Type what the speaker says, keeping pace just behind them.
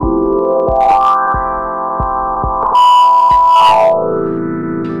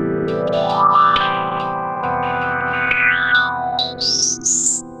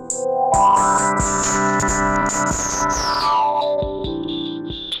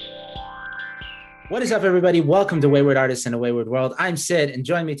What is up, everybody? Welcome to Wayward Artists in a Wayward World. I'm Sid, and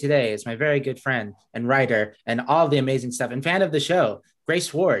joining me today is my very good friend and writer and all the amazing stuff and fan of the show,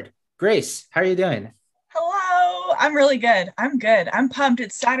 Grace Ward. Grace, how are you doing? Hello. I'm really good. I'm good. I'm pumped.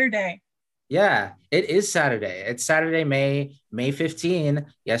 It's Saturday. Yeah, it is Saturday. It's Saturday, May 15.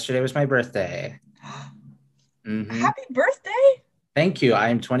 Yesterday was my birthday. Hmm. Happy birthday. Thank you. I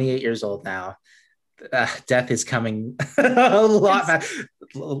am 28 years old now. Death is coming a lot,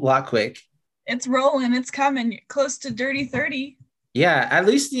 It's a lot quick. it's rolling. It's coming. Close to dirty 30. Yeah, at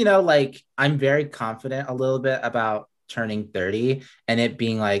least, like I'm very confident a little bit about turning 30 and it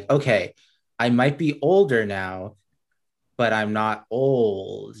being like, okay, I might be older now, but I'm not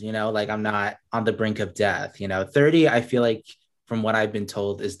old, like I'm not on the brink of death. 30, I feel like from what I've been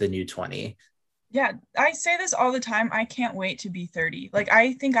told is the new 20. Yeah, I say this all the time. I can't wait to be 30. Like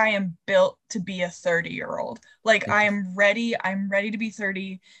I think I am built to be a 30-year-old. Like I am ready. I'm ready to be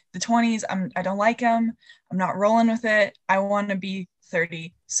 30. The 20s, I don't like them. I'm not rolling with it. I want to be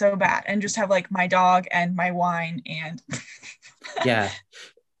 30 so bad and just have like my dog and my wine and Yeah.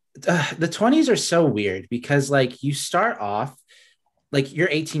 The 20s are so weird because like you start off like you're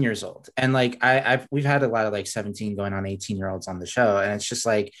 18 years old and like we've had a lot of like 17 going on 18-year-olds on the show, and it's just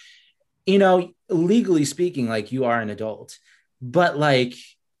like, legally speaking, like you are an adult, but like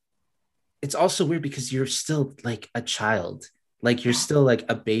it's also weird because you're still like a child, like you're yeah. still like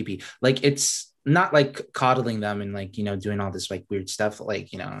a baby. Like it's not like coddling them and like, doing all this like weird stuff, like,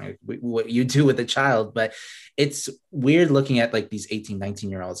 what you do with a child, but it's weird looking at like these 18,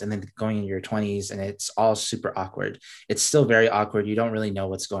 19-year olds and then going in your 20s and it's all super awkward. It's still very awkward. You don't really know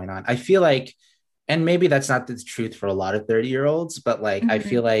what's going on. I feel like, and maybe that's not the truth for a lot of 30-year-olds, but like I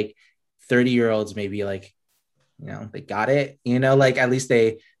feel Mhm. like 30-year-olds maybe like, they got it, like at least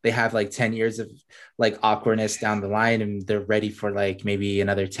they have like 10 years of like awkwardness down the line and they're ready for like maybe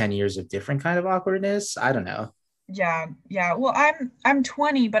another 10 years of different kind of awkwardness. I don't know. Yeah, yeah. Well, I'm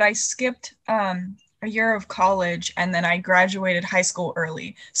 20, but I skipped a year of college and then I graduated high school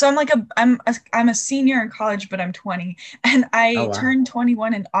early. So I'm a senior in college, but I'm 20 and Oh I wow. turned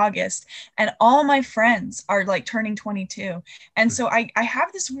 21 in August and all my friends are like turning 22. And so I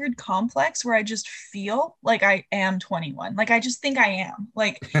have this weird complex where I just feel like I am 21. Like I just think I am.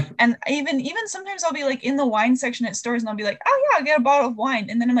 Like and even sometimes I'll be like in the wine section at stores and I'll be like, "Oh yeah, I'll get a bottle of wine."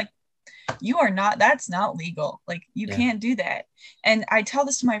 And then I'm like, you are not, that's not legal. Like you Yeah. can't do that. And I tell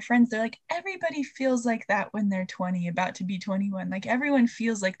this to my friends, they're like, everybody feels like that when they're 20, about to be 21. Like everyone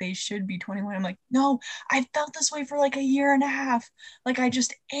feels like they should be 21. I'm like, no, I felt this way for like a year and a half. Like I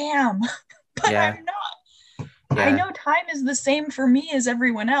just am, but Yeah. I'm not. I Yeah. know time is the same for me as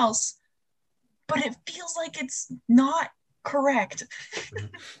everyone else, but it feels like it's not correct.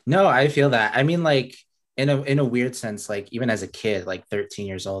 No, I feel that. I mean, like in a weird sense, like even as a kid, like 13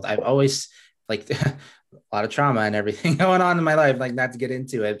 years old, I've always like a lot of trauma and everything going on in my life, like not to get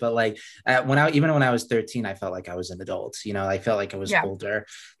into it, but like when I was 13, I felt like I was an adult, I felt like I was Yeah. older.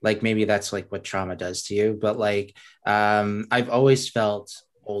 Like maybe that's like what trauma does to you, but like I've always felt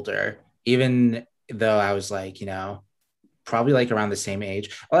older, even though I was like, probably like around the same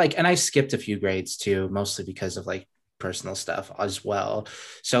age. Like, and I skipped a few grades too, mostly because of like personal stuff as well.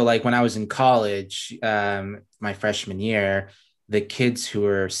 So like when I was in college, my freshman year, the kids who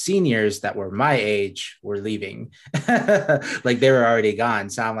were seniors that were my age were leaving. Like they were already gone.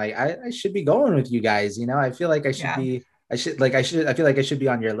 So I'm like, I should be going with you guys. I feel like Yeah. I feel like I should be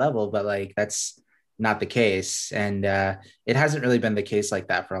on your level, but like that's not the case. And it hasn't really been the case like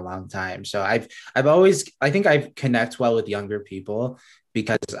that for a long time. So I've always, I think I connect well with younger people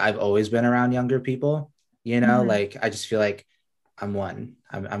because I've always been around younger people, Mhm. like I just feel like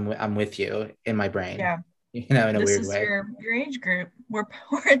I'm with you in my brain, Yeah. in a This weird is way. your age group. We're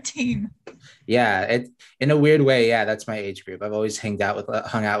a team. Yeah, it in a weird way. Yeah, that's my age group. I've always hung out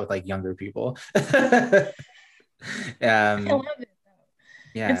with like younger people. I love um, it.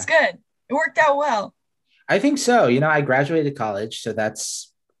 It's yeah, good. It worked out well. I think so. I graduated college, so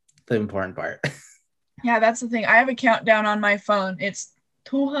that's the important part. Yeah, that's the thing. I have a countdown on my phone. It's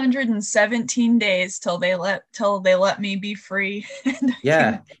 217 days till they let me be free and I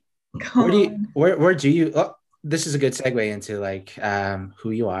Yeah. can go on. Where do you this is a good segue into like who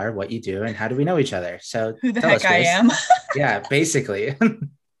you are, what you do, and how do we know each other. So Who the tell heck us, I Grace. am. Yeah, basically.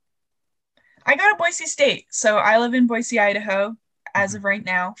 I go to Boise State. So I live in Boise, Idaho as Mhm. of right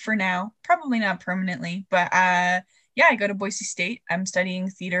now, for now. Probably not permanently, but yeah, I go to Boise State. I'm studying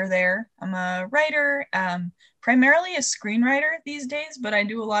theater there. I'm a writer, primarily a screenwriter these days, but I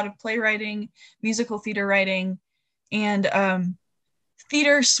do a lot of playwriting, musical theater writing, and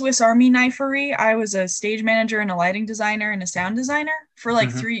theater Swiss Army knifery. I was a stage manager and a lighting designer and a sound designer for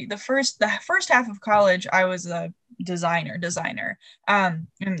like Hmm. the first half of college. I was a designer, and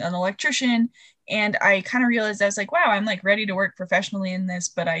an electrician. And I kind of realized I was like, wow, I'm like ready to work professionally in this,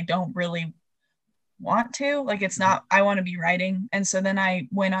 but I don't really want to. Like, it's not, I want to be writing. And so then I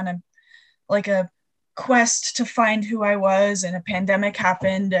went on a quest to find who I was, and a pandemic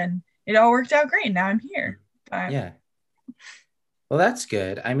happened and it all worked out great. Now I'm here. But Yeah. Well, that's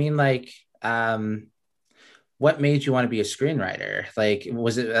good. I mean, like, um, what made you want to be a screenwriter? Like,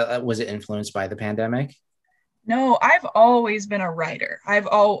 was it influenced by the pandemic? no, I've always been a writer. I've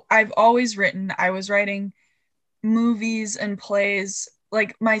always written. I was writing movies and plays.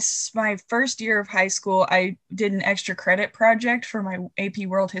 Like my first year of high school, I did an extra credit project for my AP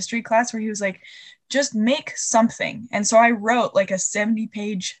World History class where he was like, just make something. And so I wrote like a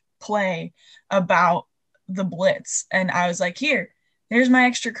 70-page play about the Blitz. And I was like, here, there's my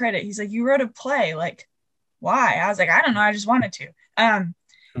extra credit. He's like, you wrote a play. Like, why? I was like, I don't know. I just wanted to.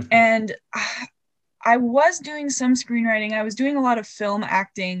 And I was doing some screenwriting. I was doing a lot of film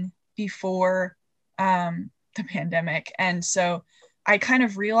acting before the pandemic. And so I kind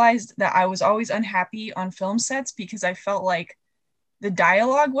of realized that I was always unhappy on film sets because I felt like the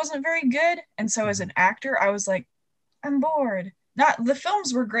dialogue wasn't very good. And so as an actor, I was like, I'm bored. Not the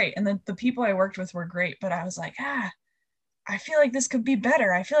films were great and the people I worked with were great, but I was like, I feel like this could be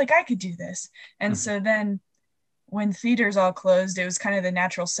better. I feel like I could do this. And so then when theaters all closed, it was kind of the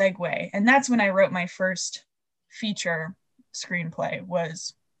natural segue. And that's when I wrote my first feature screenplay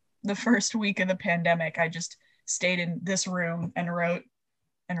was the first week of the pandemic. I just stayed in this room and wrote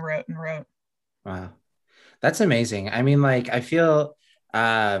and wrote and wrote. Wow. That's amazing. I mean, like, I feel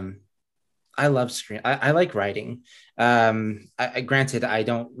um I love I like writing. Granted, I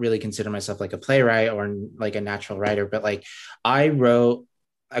don't really consider myself like a playwright or like a natural writer, but like I wrote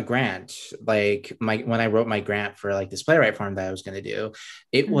a grant, like my when I wrote my grant for like this playwright form that I was going to do,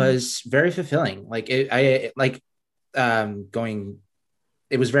 it Mm-hmm. was very fulfilling. Like like going,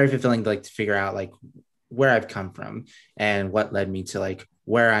 it was very fulfilling to like to figure out like where I've come from and what led me to like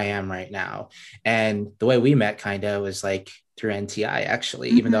where I am right now. And the way we met kind of was like through NTI,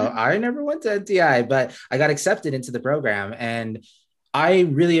 actually, even though Mm-hmm. I never went to NTI, but I got accepted into the program. And I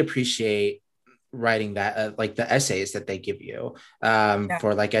really appreciate writing that, like the essays that they give you Yeah.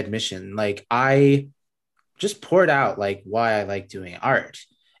 for like admission. Like I just poured out like why I like doing art.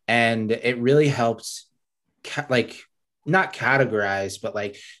 And it really helped like not categorize, but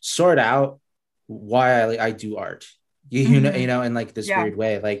like sort out why I do art. Mm-hmm. You know, in like this Yeah. weird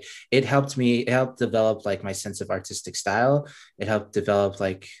way. Like it helped develop like my sense of artistic style. It helped develop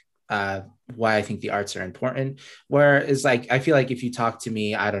like why I think the arts are important. Whereas like I feel like if you talk to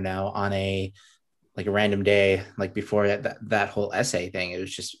me, I don't know, on a like a random day, like before that whole essay thing, it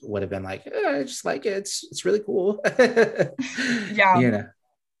was just would have been like, I just like it. It's really cool. Yeah. You know.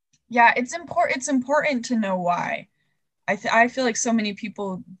 Yeah. It's important to know why. I feel like so many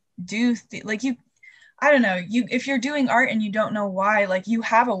people like you. I don't know. You if you're doing art and you don't know why, like you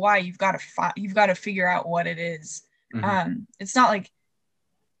have a why, you've got to figure out what it is. Mhm. It's not like,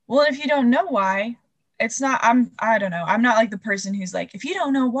 well, if you don't know why, it's not, I don't know. I'm not like the person who's like, if you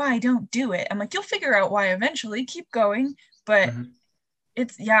don't know why, don't do it. I'm like, you'll figure out why eventually, keep going. But Mhm.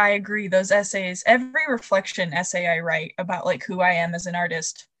 yeah, I agree. Those essays, every reflection essay I write about like who I am as an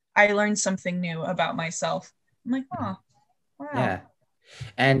artist, I learn something new about myself. I'm like, oh, Mhm. wow. Yeah.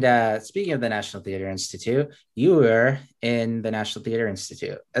 And speaking of the National Theater Institute, you were in the National Theater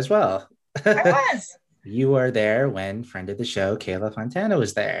Institute as well. I was. You were there when friend of the show, Kayla Fontana,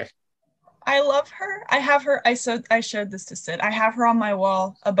 was there. I love her. I have her. I showed this to Sid. I have her on my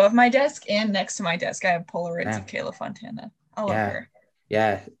wall above my desk and next to my desk. I have Polaroids of Yeah. Kayla Fontana. I love Yeah. her.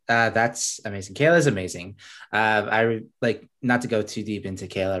 Yeah. That's amazing. Kayla's amazing. Like not to go too deep into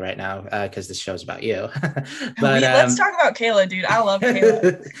Kayla right now, because this show's about you. But Let's talk about Kayla, dude. I love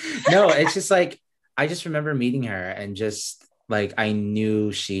Kayla. no, it's just like I just remember meeting her and just like I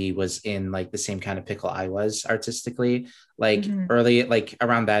knew she was in like the same kind of pickle I was artistically, like Hmm. early, like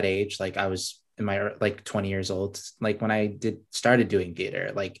around that age, like I was in my like 20 years old, like when I did started doing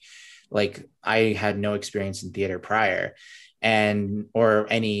theater, like I had no experience in theater prior and or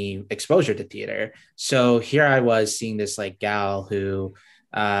any exposure to theater. So here I was seeing this like gal who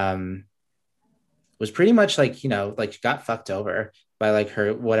um was pretty much like, you know, like got fucked over by like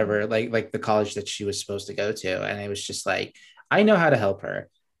her whatever, like the college that she was supposed to go to. And it was just like, I know how to help her.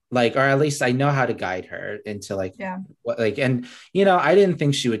 Like, or at least I know how to guide her into like Yeah. what like and you know, I didn't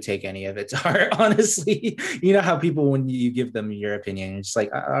think she would take any of it to heart, honestly. You know how people when you give them your opinion, it's like,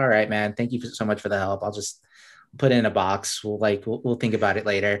 all right, man, thank you so much for the help. put it in a box. We'll think about it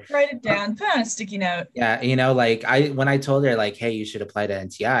later. Write it down, put it on a sticky note. Yeah, like when I told her like, hey, you should apply to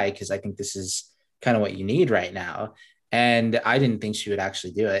NTI because I think this is kind of what you need right now. And I didn't think she would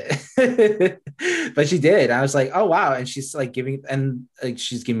actually do it. But she did. I was like, oh wow. And she's like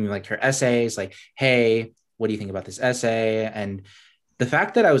she's giving me like her essays, like, hey, what do you think about this essay? And the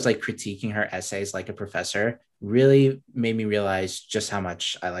fact that I was like critiquing her essays like a professor really made me realize just how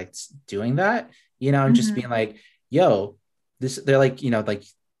much I liked doing that, and just Mm-hmm. being like, yo, they're like, like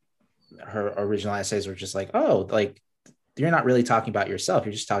her original essays were just like, oh, like you're not really talking about yourself.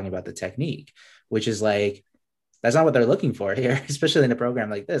 You're just talking about the technique, which is like, that's not what they're looking for here, especially in a program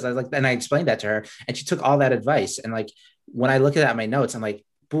like this. I was like, and I explained that to her and she took all that advice. And like, when I look at my notes, I'm like,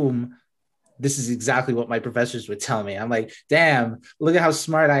 boom, this is exactly what my professors would tell me. I'm like, damn, look at how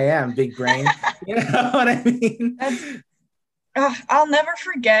smart I am, big brain. You know what I mean? That's I'll never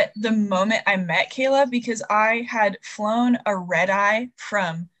forget the moment I met Kayla because I had flown a red eye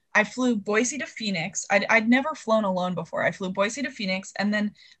from, I flew Boise to Phoenix. I'd never flown alone before. I flew Boise to Phoenix and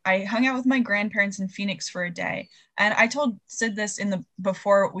then I hung out with my grandparents in Phoenix for a day. And I told Sid this in the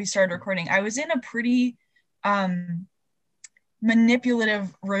before we started recording. I was in a pretty um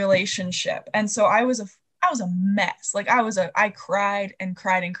manipulative relationship. And so I was a mess. Like I cried and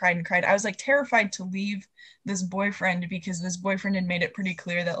cried and cried and cried. I was like terrified to leave this boyfriend because this boyfriend had made it pretty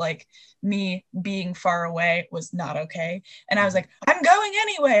clear that like me being far away was not okay. And I was like, I'm going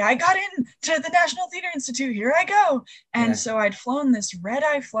anyway. I got in to the National Theater Institute. Here I go. And Yeah. so I'd flown this red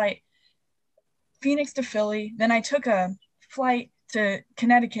eye flight, Phoenix to Philly. Then I took a flight to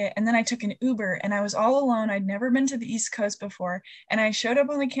Connecticut and then I took an Uber and I was all alone. I'd never been to the East Coast before. And I showed up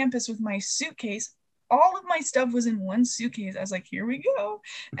on the campus with my suitcase. All of my stuff was in one suitcase. I was like, here we go.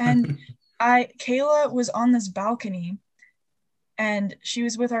 And Kayla was on this balcony and she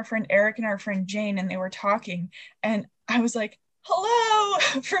was with our friend Eric and our friend Jane and they were talking. And I was like, hello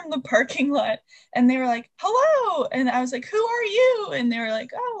from the parking lot. And they were like, hello. And I was like, who are you? And they were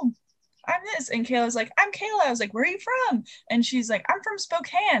like, oh, I'm this. And Kayla's like, I'm Kayla. I was like, where are you from? And she's like, I'm from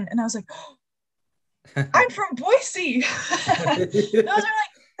Spokane. And I was like, oh, I'm from Boise. Those are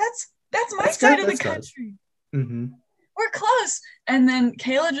like, that's my That's side good. of the That's close. country. Mm-hmm. We're close. And then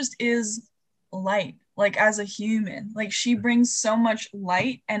Kayla just is light, like as a human. Like she brings so much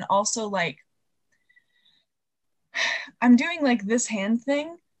light and also like I'm doing like this hand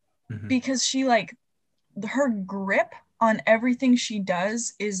thing Mm-hmm. because she like her grip on everything she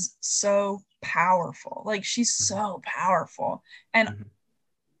does is so powerful. Like she's so powerful and Mm-hmm.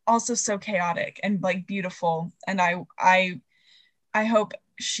 also so chaotic and like beautiful. And I hope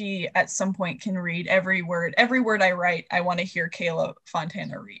she at some point can read every word I write. I want to hear Kayla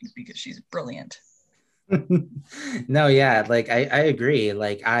Fontana read because she's brilliant. No, yeah, like I agree.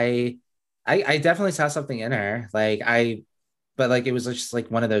 Like I definitely saw something in her. But like it was just like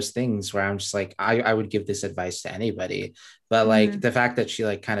one of those things where I'm just like I would give this advice to anybody. But like Mm-hmm. the fact that she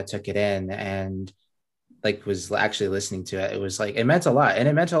like kind of took it in and like was actually listening to it, it was like it meant a lot. And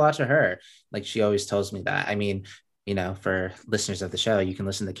it meant a lot to her. Like she always tells me that. I mean, for listeners of the show, you can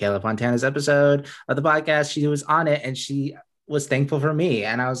listen to Kayla Fontana's episode of the podcast. She was on it and she was thankful for me.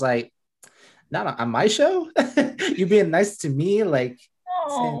 And I was like, not on my show. You being nice to me, like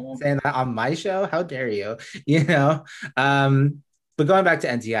Oh. saying that on my show. How dare you? You know. Um, but going back to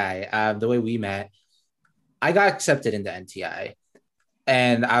NTI, the way we met, I got accepted into NTI,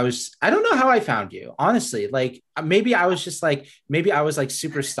 and I don't know how I found you, honestly. Like maybe I was like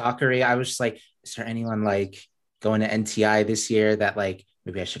super stalkery. I was just like, is there anyone like going to NTI this year that like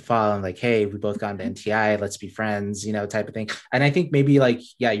maybe I should follow? I'm like, hey, we both got into NTI, let's be friends, type of thing. And I think maybe like,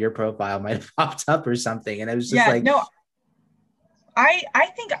 yeah, your profile might have popped up or something. And it was just Yeah, like, no, I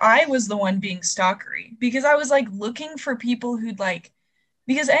think I was the one being stalkery because I was like looking for people who'd like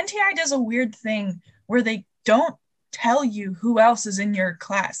because NTI does a weird thing where they don't tell you who else is in your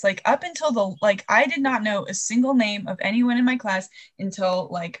class. Like up until the like I did not know a single name of anyone in my class until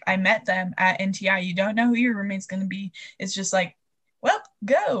like I met them at NTI. You don't know who your roommate's going to be. It's just like, well,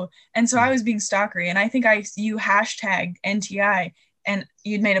 go. And so I was being stalkery and I think you hashtagged NTI and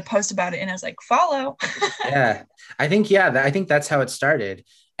you'd made a post about it and I was like, follow. yeah, I think that's how it started.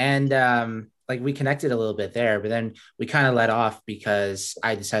 And like we connected a little bit there, but then we kind of let off because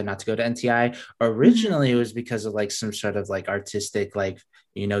I decided not to go to NTI. Mhm. Originally, it was because of like some sort of like artistic, like,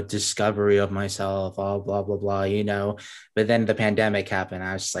 discovery of myself, all blah, blah, blah, But then the pandemic happened.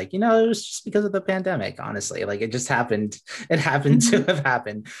 I was just like, it was just because of the pandemic, honestly. Like it just happened. It happened to Mhm. have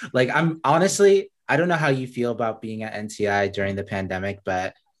happened. Like I'm honestly, I don't know how you feel about being at NTI during the pandemic,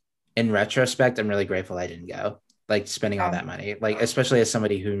 but in retrospect, I'm really grateful I didn't go. Like spending all Yeah. that money, like especially as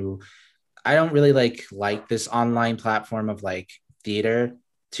somebody who I don't really like this online platform of like theater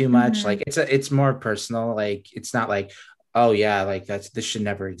too much. Mm-hmm. Like it's more personal. Like it's not like, oh yeah, like this should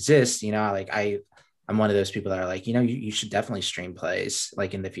never exist. Like I'm one of those people that are like, you should definitely stream plays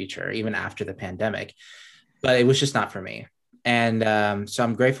like in the future, even after the pandemic. But it was just not for me. And so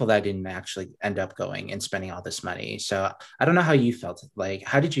I'm grateful that I didn't actually end up going and spending all this money. So I don't know how you felt. Like,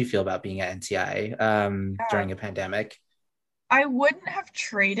 how did you feel about being at NTI during a pandemic? I wouldn't have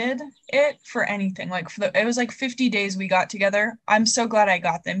traded it for anything. Like it was like 50 days we got together. I'm so glad I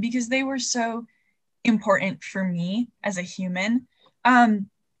got them because they were so important for me as a human.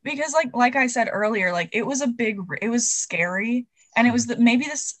 Because like I said earlier, like it was scary, and it was maybe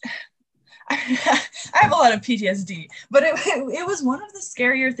this. I have a lot of PTSD, but it was one of the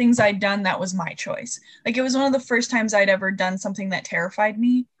scarier things I'd done that was my choice. Like it was one of the first times I'd ever done something that terrified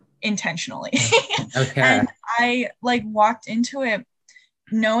me intentionally. Oh And yeah. I like walked into it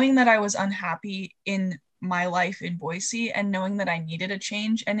knowing that I was unhappy in my life in Boise and knowing that I needed a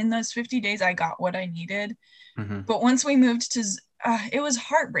change. And in those 50 days, I got what I needed. Hmm. But once we moved to, it was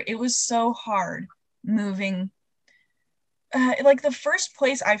heartbreak. It was so hard moving. Like the first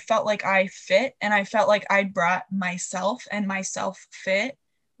place I felt like I fit and I felt like I brought myself and myself fit,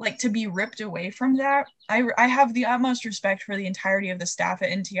 like to be ripped away from that. I have the utmost respect for the entirety of the staff at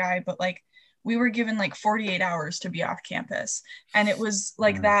NTI, but like we were given like 48 hours to be off campus. And it was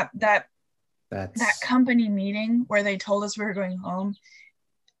like Mm, that that's company meeting where they told us we were going home.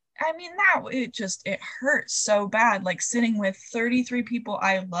 I mean, that it hurt so bad. Like sitting with 33 people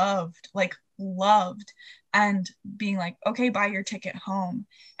I loved, and being like, okay, buy your ticket home,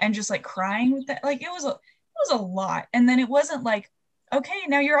 and just like crying with that. Like it was a lot. And then it wasn't like, okay,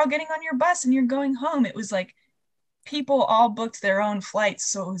 now you're all getting on your bus and you're going home. It was like people all booked their own flights,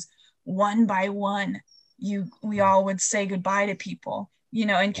 so it was one by one. We all would say goodbye to people, and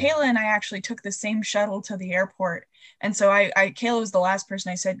yeah. Kayla and I actually took the same shuttle to the airport. And so Kayla was the last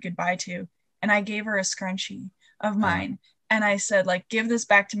person I said goodbye to. And I gave her a scrunchie of Uh, mine. And I said, like, give this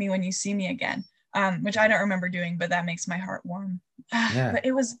back to me when you see me again. Which I don't remember doing, but that makes my heart warm. yeah. But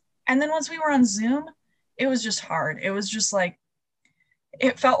it was, and then once we were on Zoom, it was just hard. It was just like,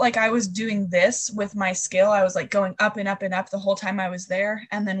 it felt like I was doing this with my skill. I was like going up and up and up the whole time I was there.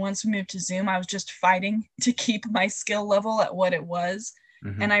 And then once we moved to Zoom, I was just fighting to keep my skill level at what it was.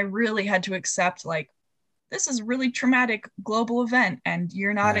 And Hmm. I really had to accept, like, this is a really traumatic global event and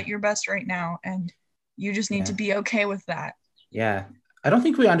you're not Yeah. at your best right now. And you just need to Yeah. be okay with that. Yeah. I don't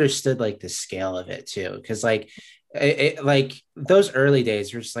think we understood like the scale of it too. Cause like like those early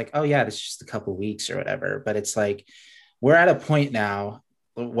days, we're just like, oh yeah, this is just a couple weeks or whatever. But it's like we're at a point now,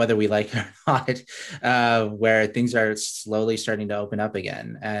 whether we like it or not, where things are slowly starting to open up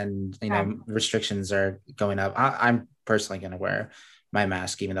again. And Yeah. restrictions are going up. I'm personally gonna wear my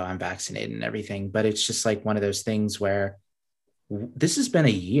mask, even though I'm vaccinated and everything. But it's just like one of those things where this has been a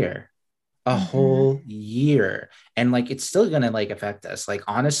year, a Mm-hmm. whole year, and like it's still gonna like affect us. Like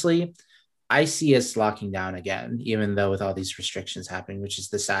honestly, I see us locking down again, even though with all these restrictions happening, which is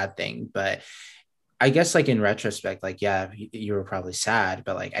the sad thing. But I guess like in retrospect, like yeah, you were probably sad,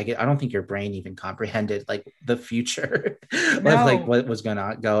 but like I don't think your brain even comprehended like the future of like No. what was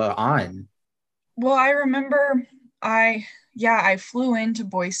gonna go on. Well, I remember I flew into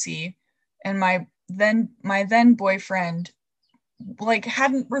Boise, and my then boyfriend like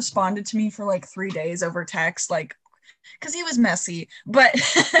hadn't responded to me for like 3 days over text, like because he was messy. But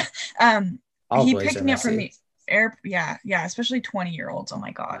um All he boys picked are me up from messy. the air. Yeah, yeah, especially 20-year-olds. Oh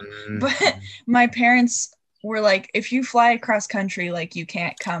my God. But Mm-hmm. my parents were like, if you fly across country, like you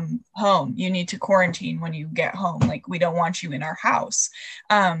can't come home. You need to quarantine when you get home. Like we don't want you in our house.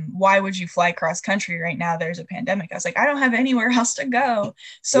 Why would you fly cross country right now? There's a pandemic. I was like, I don't have anywhere else to go.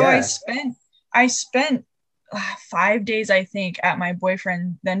 So I Yeah, spent I spent 5 days, I think, at my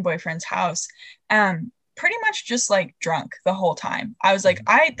boyfriend's house. Pretty much just like drunk the whole time. I was like,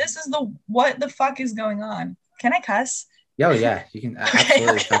 this is the what the fuck is going on? Can I cuss? yo, yeah, you can Okay,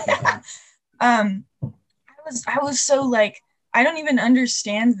 absolutely okay. fucking can. I was so like, I don't even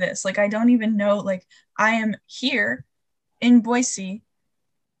understand this. Like I don't even know, like I am here in Boise,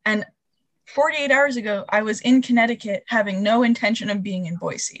 and 48 hours ago I was in Connecticut having no intention of being in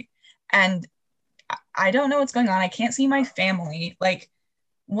Boise. And I don't know what's going on. I can't see my family. Like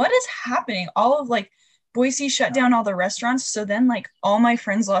what is happening? All of like Boise shut down all the restaurants. So then like all my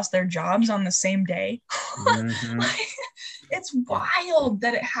friends lost their jobs on the same day. Hmm. Like, it's Yeah, wild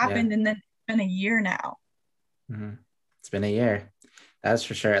that it yeah. happened and then it's been a year now. Hmm. It's been a year. That's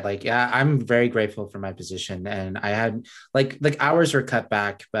for sure. Like, yeah, I'm very grateful for my position, and I had like hours were cut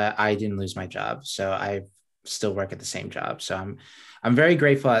back, but I didn't lose my job, so still work at the same job. So I'm very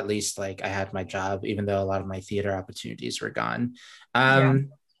grateful, at least like I had my job, even though a lot of my theater opportunities were gone. Yeah.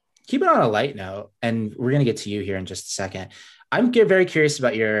 Keep it on a light note, and we're gonna get to you here in just a second. Very curious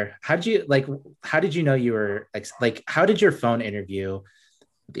about your, how did you know you were like how did your phone interview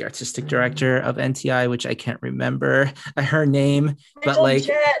the artistic director of NTI, which I can't remember her name, but Rachel like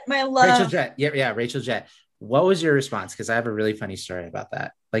Jett, my Rachel love. Jett. Yeah, yeah, Rachel Jett. What was your response? Because I have a really funny story about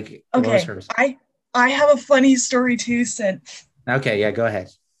that. Like, what was Okay, her response? I have a funny story too, Sid. Okay, yeah, go ahead.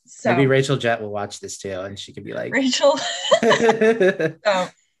 Maybe So Rachel Jett will watch this too, and she could be like, Rachel, so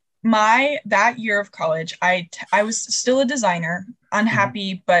my that year of college, I was still a designer, Mhm,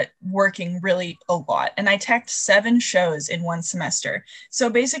 unhappy but working really a lot, and I teched 7 shows in one semester. So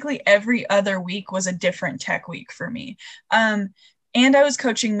basically, every other week was a different tech week for me. Um, and I was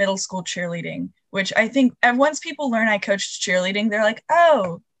coaching middle school cheerleading, which I think once people learn I coached cheerleading, they're like,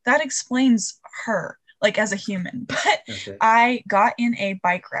 oh, that explains her, like as a human. But okay. I got in a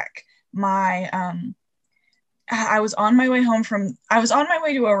bike wreck. My I was on my way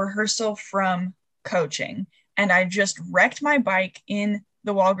to a rehearsal from coaching, and I just wrecked my bike in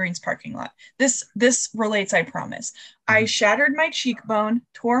the Walgreens parking lot. This relates, I promise. I Mhm. shattered my cheekbone,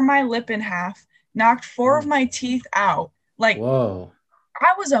 tore my lip in half, knocked 4 of Ooh. my teeth out. Like, Whoa.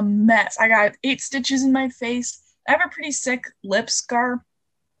 I was a mess. I got 8 stitches in my face. I have a pretty sick lip scar.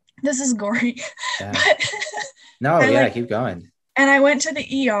 This is gory. Yeah. But No, I yeah, like keep going. and I went to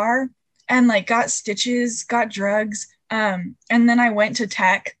the ER and like got stitches, got drugs, and then I went to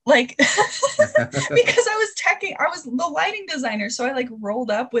tech, like because I was the lighting designer, so I like rolled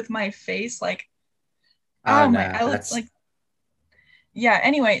up with my face, like Oh I no, look like yeah.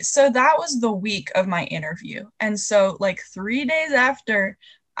 Anyway, so that was the week of my interview, and so like 3 days after,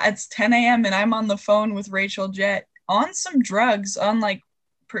 it's 10 a.m. and I'm on the phone with Rachel Jett on some drugs, on like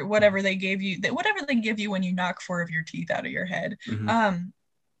whatever they gave you, whatever they give you when you knock 4 of your teeth out of your head. Mhm. Um,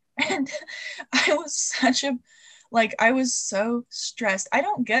 and I was such a like I was so stressed. I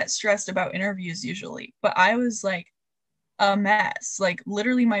don't get stressed about interviews usually, but I was like a mess. Like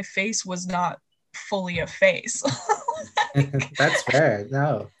literally my face was not fully a face. Like, That's fair.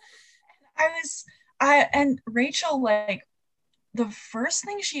 No. I was I and Rachel, like the first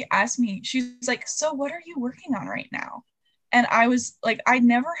thing she asked me, she's like, "So what are you working on right now?" And I was like, I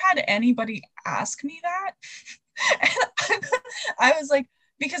never had anybody ask me that. And I was like,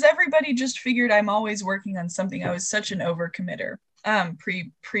 because everybody just figured I'm always working on something. I was such an overcommitter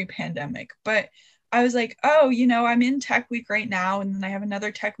pre-pandemic. But I was like, oh, I'm in tech week right now, and then I have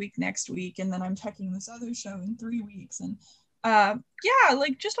another tech week next week, and then I'm teching this other show in 3 weeks. And yeah,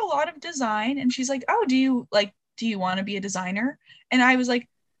 like just a lot of design. And she's like, oh, do you want to be a designer? And I was like,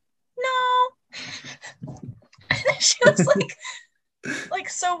 no. And she was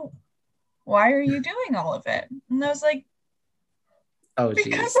so why are you doing all of it? And I was like, Oh because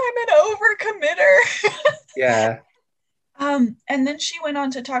geez. I'm an overcommitter. Yeah. And then she went on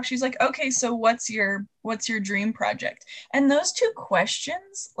to talk. She's like, okay, so what's your dream project? And those 2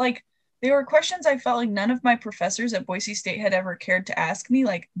 questions, like they were questions I felt like none of my professors at Boise State had ever cared to ask me.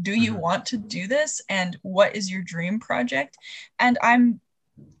 Like, do you Mhm. want to do this? And what is your dream project? And I'm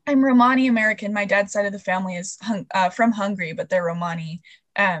Romani American. My dad's side of the family is from Hungary, but they're Romani.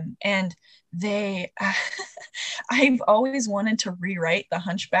 And they, I've always wanted to rewrite The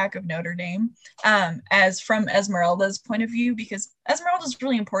Hunchback of Notre Dame, as from Esmeralda's point of view, because Esmeralda is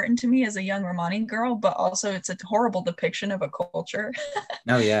really important to me as a young Romani girl, but also it's a horrible depiction of a culture.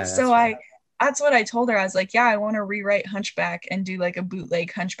 No, yeah, that's So fair. that's what I told her. I was like, yeah, I want to rewrite Hunchback and do like a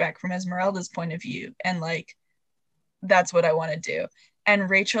bootleg Hunchback from Esmeralda's point of view. And like, that's what I want to do. And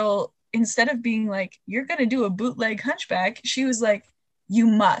Rachel, instead of being like, you're going to do a bootleg Hunchback, she was like, you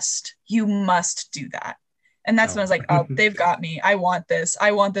must do that. And that's when I Oh. was like, oh, they've got me. I want this.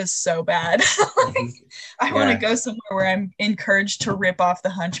 I want this so bad. Like, Mhm. I want to Yeah. go somewhere where I'm encouraged to rip off the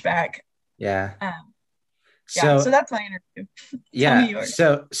Hunchback. Yeah. Yeah. So So that's my interview. Tell me yeah. yours.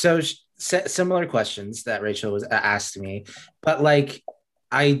 Similar questions that Rachel was asked me, but like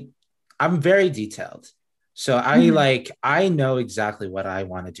I I'm very detailed. So Mm-hmm. I know exactly what I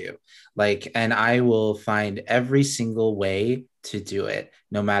want to do. Like, and I will find every single way to do it,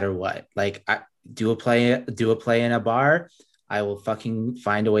 no matter what. Like I do a play in a bar, I will fucking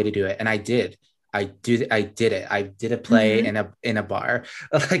find a way to do it. And I did it. I did a play Mm-hmm. in a bar.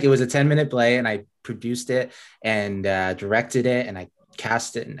 Like it was a 10-minute play and I produced it and directed it and I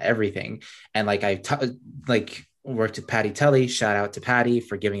cast it and everything. And like worked with Patty Tully. Shout out to Patty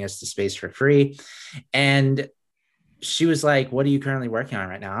for giving us the space for free. And she was like, "What are you currently working on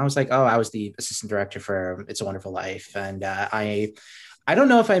right now?" I was like, "Oh, I was the assistant director for It's a Wonderful Life, and I I don't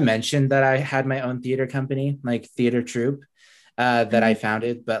know if I mentioned that I had my own theater company, like theater troupe, that I Mhm.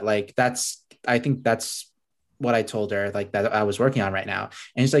 founded, but like I think that's what I told her, like that I was working on right now.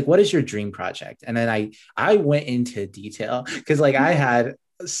 And she's like, "What is your dream project?" And then I went into detail because like I had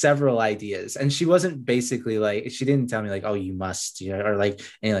several ideas, and she wasn't basically like she didn't tell me like, "Oh, you must," or like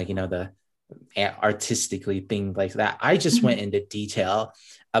any like the artistically thing like that. I just went Mhm. into detail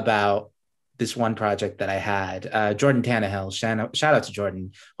about this one project that I had. Jordan Tannehill, shout out to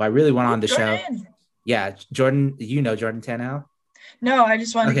Jordan, who I really want Ooh, on the show. Jordan. Yeah, Jordan, you know Jordan Tannehill. No, I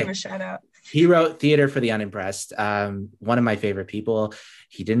just wanted to give a Okay, shout out. he wrote Theater for the Unimpressed. One of my favorite people.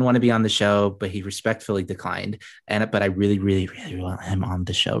 He didn't want to be on the show, but he respectfully declined. But I really, really, really want him on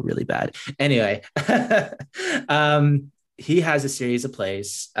the show really bad. Anyway, he has a series of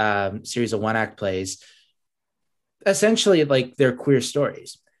plays, series of one act plays. Essentially, like they're queer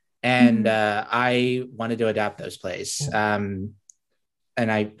stories, and Mhm. I wanted to adapt those plays.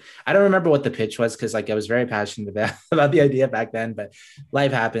 And I don't remember what the pitch was because like I was very passionate about the idea back then, but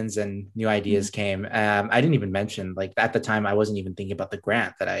life happens and new Mhm. ideas came. I didn't even mention like at the time I wasn't even thinking about the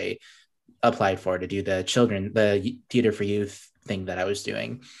grant that I applied for to do the theater for youth thing that I was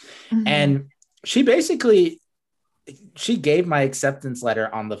doing. Mhm. And she basically she gave my acceptance letter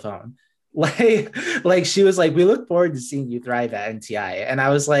on the phone. Like she was like, "We look forward to seeing you thrive at NTI." And I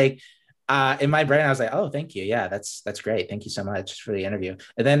was like, in my brain, I was like, "Oh, thank you. Yeah, that's great. Thank you so much for the interview."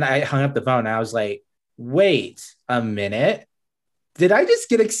 And then I hung up the phone and I was like, "Wait a minute. Did I just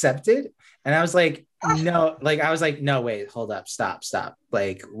get accepted?" And I was like, no, like I was like, no, wait, hold up, stop.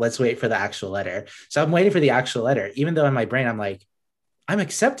 Like, let's wait for the actual letter. So I'm waiting for the actual letter, even though in my brain I'm like, I'm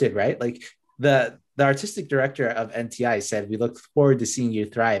accepted, right? Like the artistic director of NTI said, "We look forward to seeing you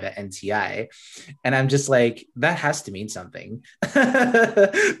thrive at NTI." And I'm just like, that has to mean something.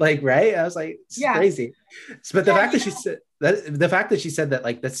 Like, right? I was like, it's Yeah. crazy. But the Yeah, fact that she said that the fact that she said that,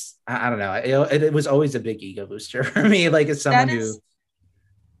 like, that's I don't know. It was always a big ego booster for me. Like as that someone who, is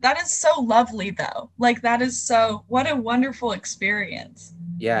that is so lovely though. Like that is so what a wonderful experience.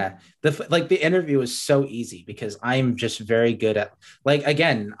 yeah, the interview was so easy because I'm just very good at like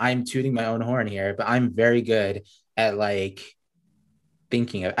again, I'm tooting my own horn here, but I'm very good at like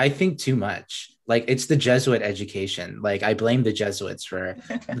thinking of I think too much. Like it's the Jesuit education. Like I blame the Jesuits for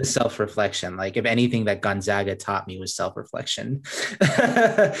the self-reflection. Like if anything that Gonzaga taught me was self-reflection for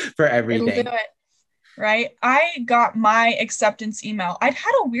It'll do everything. it. Right? I got my acceptance email. I'd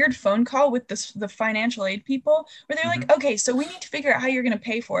had a weird phone call with the financial aid people where they're like, Mhm. "Okay, so we need to figure out how you're going to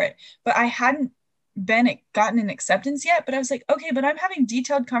pay for it." But I hadn't been gotten an acceptance yet, but I was like, "Okay, but I'm having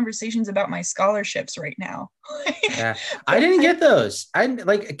detailed conversations about my scholarships right now." Like, Yeah, I but didn't I get those. I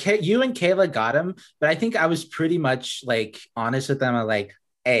like you and Kayla got them, but I think I was pretty much like honest with them. I'm like,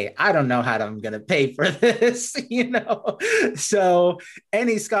 "Hey, I don't know how I'm gonna pay for this," you know. So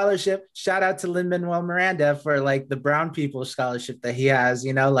any scholarship, shout out to Lin Manuel Miranda for like the Brown People scholarship that he has.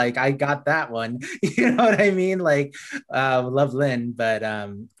 You know, like I got that one. You know what I mean? Like, love Lin, but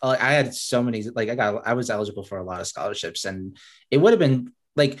I had so many. Like I was eligible for a lot of scholarships, and it would have been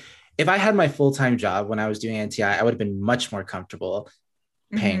like if I had my full time job when I was doing NTI, I would have been much more comfortable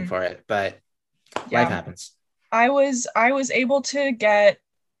paying mhm, for it. But life yeah, happens. I was able to get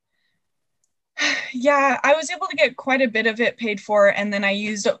yeah, I was able to get quite a bit of it paid for, and then I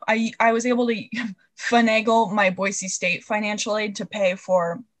was able to finagle my Boise State financial aid to pay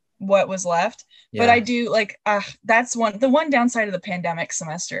for what was left. But I Yeah. do like that's the one downside of the pandemic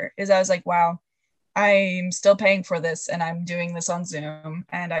semester is I was like, wow, I'm still paying for this and I'm doing this on Zoom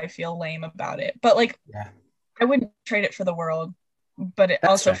and I feel lame about it. But like Yeah. I wouldn't trade it for the world. But That's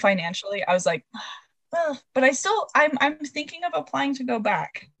also fair. financially, I was like, but I'm thinking of applying to go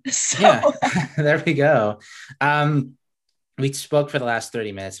back. So Yeah. There we go. Um, we spoke for the last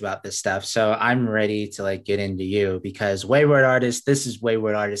 30 minutes about this stuff. So I'm ready to like get into you because Wayward Artist, this is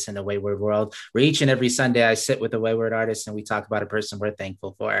Wayward Artist in a Wayward World, where each and every Sunday I sit with a Wayward Artist and we talk about a person we're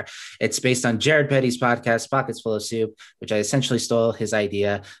thankful for. It's based on Jared Petty's podcast, Pockets Full of Soup, which I essentially stole his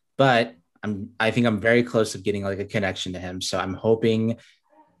idea, but I think I'm very close of getting like a connection to him. So I'm hoping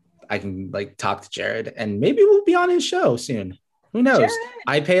I can like talk to Jared and maybe we'll be on his show soon. Who knows? Jared,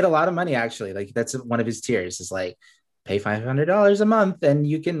 I paid a lot of money actually. Like that's one of his tiers is like pay $500 a month and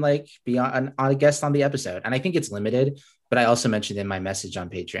you can like be on a guest on the episode. And I think it's limited. But I also mentioned in my message on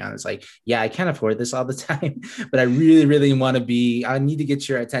Patreon, it's like, yeah, I can't afford this all the time, but I really, really want to be, I need to get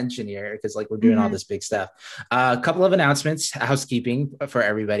your attention here because like we're doing all Mm-hmm. this big stuff. A couple of announcements, housekeeping for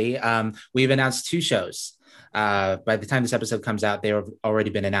everybody. We've announced two shows. By the time this episode comes out, they have already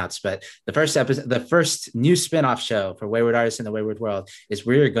been announced. But the first episode, the first new spin-off show for Wayward Artists in the Wayward World is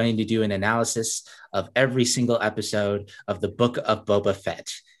we're going to do an analysis of every single episode of the Book of Boba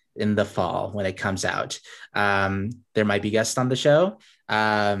Fett in the fall when it comes out. There might be guests on the show.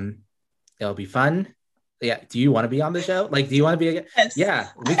 It'll be fun. Yeah. Do you want to be on the show? Like, do you want to be Yes. yeah,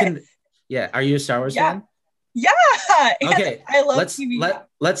 we can. Yeah. Are you a Star Wars Yeah. fan? Yeah. And Okay, I love let's TV.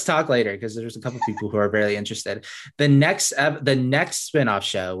 let's talk later because there's a couple people who are very interested. The next spin-off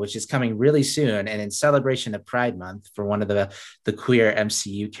show, which is coming really soon, and in celebration of Pride Month for one of the queer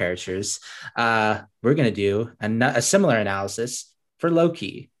MCU characters, we're gonna do a similar analysis for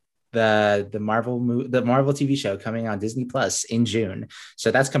Loki, the Marvel TV show coming on Disney Plus in June.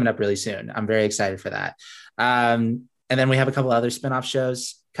 So that's coming up really soon. I'm very excited for that. And then we have a couple other spin-off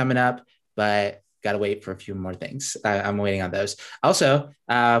shows coming up, but got to wait for a few more things. I'm waiting on those. Also,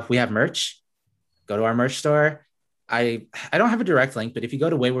 we have merch. Go to our merch store. I don't have a direct link, but if you go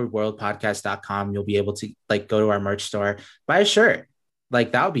to waywardworldpodcast.com, you'll be able to like go to our merch store, buy a shirt.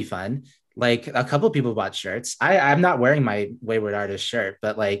 Like that would be fun. Like a couple of people bought shirts. I'm not wearing my Wayward Artist shirt,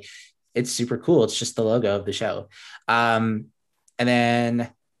 but like it's super cool. It's just the logo of the show. And then,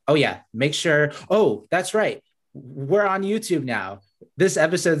 oh yeah, make sure. Oh, that's right. We're on YouTube now. This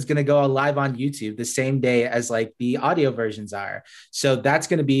episode is going to go live on YouTube the same day as like the audio versions are. So that's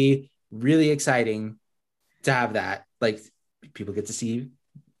going to be really exciting to have that. Like people get to see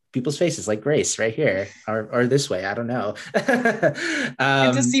people's faces like Grace right here or this way. I don't know.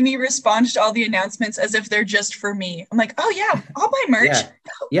 And to see me respond to all the announcements as if they're just for me. I'm like, oh yeah, I'll buy merch. Yeah.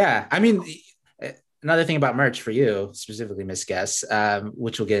 Yeah. I mean, another thing about merch for you, specifically Miss Guess,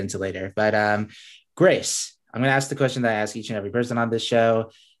 which we'll get into later. But Grace, I'm going to ask the question that I ask each and every person on this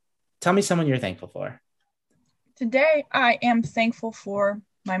show. Tell me someone you're thankful for. Today, I am thankful for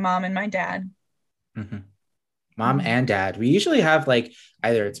my mom and my dad. Mm-hmm. Mom and dad. We usually have like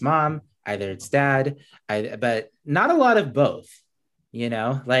either it's mom, either it's dad, but not a lot of both,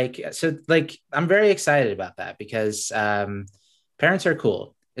 like, so like, I'm very excited about that because parents are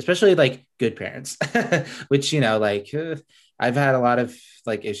cool, especially like good parents, which, like I've had a lot of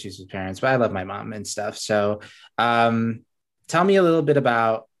like issues with parents, but I love my mom and stuff. So tell me a little bit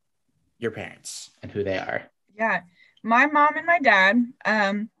about your parents and who they are. Yeah, my mom and my dad,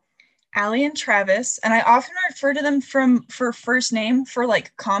 Allie and Travis, and I often refer to them for first name for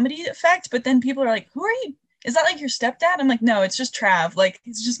like comedy effect, but then people are like, who are you? Is that like your stepdad? I'm like, no, it's just Trav. Like,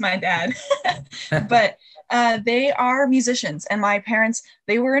 it's just my dad. But they are musicians, and my parents,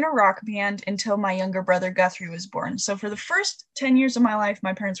 they were in a rock band until my younger brother Guthrie was born. So for the first 10 years of my life,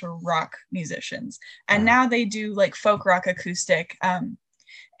 my parents were rock musicians, and now they do like folk rock acoustic.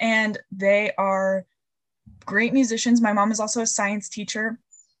 And they are great musicians. My mom is also a science teacher.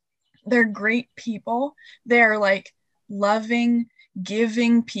 They're great people. They're like loving,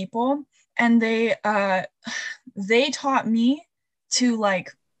 giving people. And they taught me to like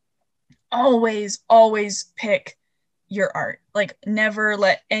always pick your art. Like never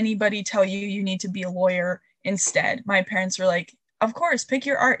let anybody tell you you need to be a lawyer instead. My parents were like, of course, pick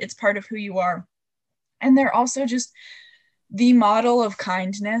your art. It's part of who you are. And they're also just the model of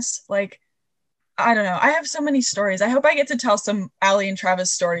kindness. Like, I don't know. I have so many stories. I hope I get to tell some Allie and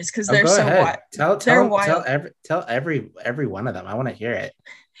Travis stories because they're go so ahead. wild. They're wild. Tell every one of them. I want to hear it.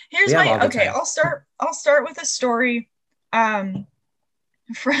 Here's my okay. I'll start with a story.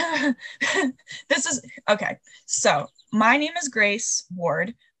 For, this is okay. So my name is Grace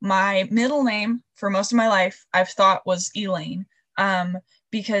Ward. My middle name for most of my life I've thought was Elaine.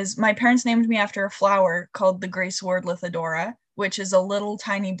 Because my parents named me after a flower called the Grace Ward Lithidora, which is a little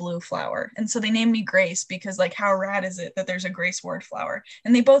tiny blue flower. And so they named me Grace because like, how rad is it that there's a Grace Ward flower?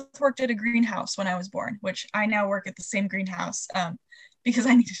 And they both worked at a greenhouse when I was born, which I now work at the same greenhouse because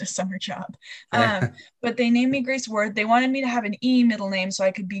I needed a summer job. But they named me Grace Ward. They wanted me to have an E middle name so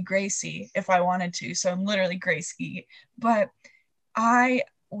I could be Gracie if I wanted to. So I'm literally Grace E. But I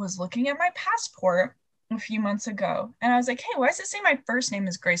was looking at my passport a few months ago and I was like, hey, why does it say my first name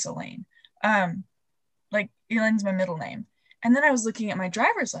is Grace Elaine? Like Elaine's my middle name. And then I was looking at my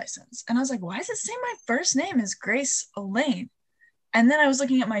driver's license and I was like, why does it say my first name is Grace Elaine? And then I was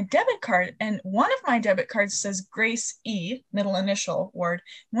looking at my debit card and one of my debit cards says Grace E, middle initial Ward.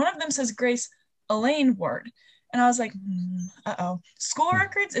 One of them says Grace Elaine Ward. And I was like, uh-oh. School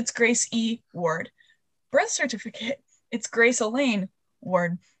records, it's Grace E Ward. Birth certificate, it's Grace Elaine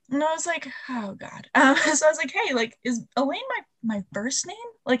Ward. And I was like, oh God. So I was like, hey, like, is Elaine my first name?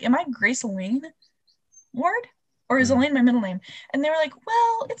 Like, am I Grace Elaine Ward? Or is Mm. Elaine my middle name? And they were like,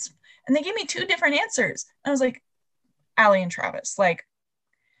 well, it's, and they gave me two different answers. And I was like, Allie and Travis, like,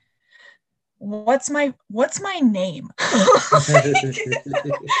 what's my name? Like,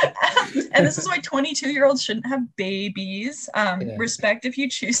 and this is why 22-year-olds shouldn't have babies. Yeah. Respect if you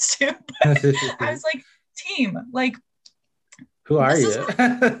choose to. But I was like, team, like, Who are this is you?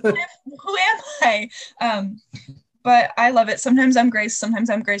 who am I? But I love it. Sometimes I'm Grace,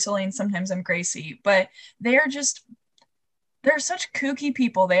 sometimes I'm Grace Elaine, sometimes I'm Gracie. But they're such kooky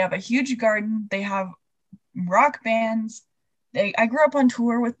people. They have a huge garden. They have rock bands. I grew up on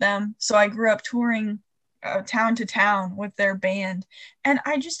tour with them, so I grew up touring town to town with their band, and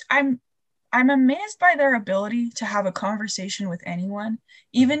I'm amazed by their ability to have a conversation with anyone,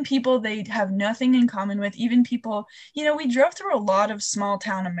 even people they have nothing in common with, even people, we drove through a lot of small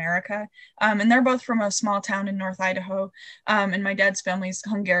town America, and they're both from a small town in North Idaho, and my dad's family's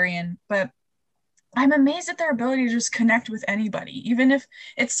Hungarian, but I'm amazed at their ability to just connect with anybody, even if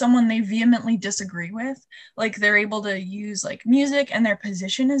it's someone they vehemently disagree with. Like they're able to use like music and their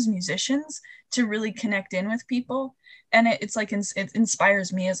position as musicians to really connect in with people. And it's like it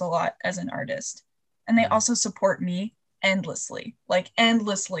inspires me as a lot as an artist. And they Mm. also support me endlessly, like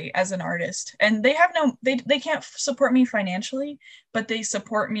endlessly as an artist. And they have no, they can't support me financially, but they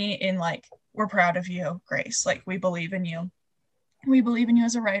support me in like, we're proud of you, Grace. Like we believe in you. We believe in you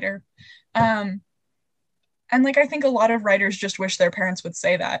as a writer. Um, and like I think a lot of writers just wish their parents would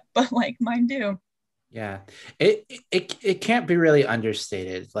say that, but like mine do. Yeah. It can't be really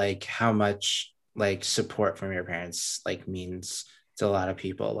understated like how much like support from your parents like means to a lot of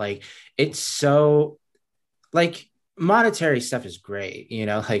people. Like it's so like monetary stuff is great,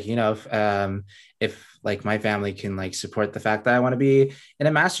 like if like my family can like support the fact that I want to be in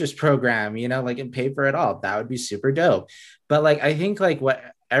a master's program, like and pay for it all, that would be super dope. But like I think like what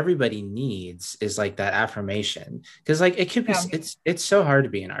everybody needs is like that affirmation, because like it could be Yeah. it's so hard to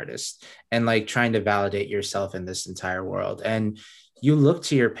be an artist and like trying to validate yourself in this entire world, and you look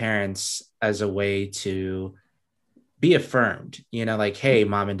to your parents as a way to be affirmed, like, hey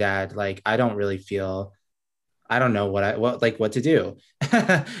mom and dad, like I don't know what to do.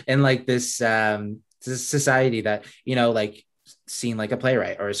 And like this society that, like seeing like a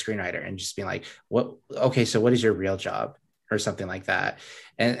playwright or a screenwriter and just being like, what, okay, so what is your real job or something like that.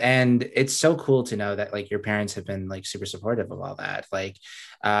 And it's so cool to know that like your parents have been like super supportive of all that. Like,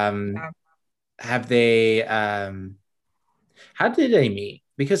 um, Yeah. have they, how did they meet?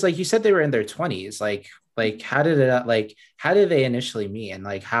 Because like you said, they were in their 20s. Like how did they initially meet? And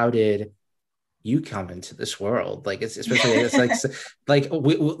like, how did you come into this world, like it's especially it's like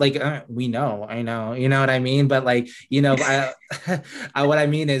we know, I know, you know what I mean, but like I what I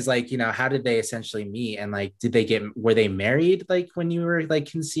mean is like, how did they essentially meet, and like did they get, were they married like when you were like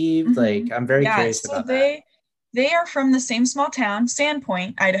conceived? Mm-hmm. Like I'm very Yeah. curious So about that. they are from the same small town,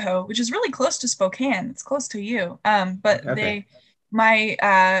 Sandpoint, Idaho, which is really close to Spokane. It's close to you. But Okay.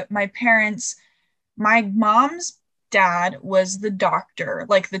 my parents, my mom's dad was the doctor,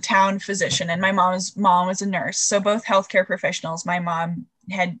 like the town physician, and my mom's mom was a nurse. So both healthcare professionals. My mom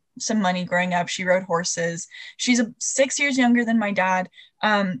had some money growing up. She rode horses. She's 6 years younger than my dad.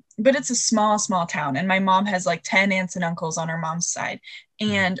 But it's a small town, and my mom has like 10 aunts and uncles on her mom's side. Mhm.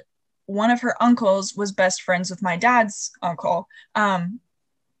 And one of her uncles was best friends with my dad's uncle.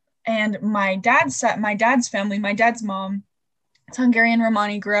 And my dad's family, my dad's mom, it's Hungarian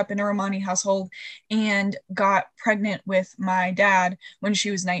Romani, grew up in a Romani household and got pregnant with my dad when she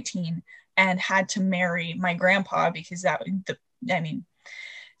was 19 and had to marry my grandpa because I mean,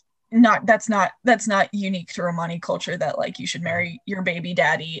 that's not unique to Romani culture that like you should marry your baby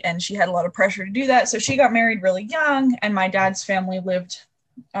daddy. And she had a lot of pressure to do that. So she got married really young, and my dad's family lived,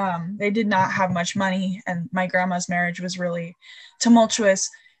 they did not have much money, and my grandma's marriage was really tumultuous.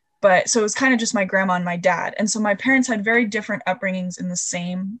 But so it was kind of just my grandma and my dad. And so my parents had very different upbringings in the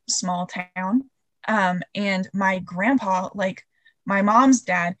same small town. And my grandpa, like my mom's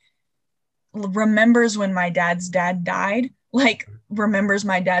dad, remembers when my dad's dad died, like remembers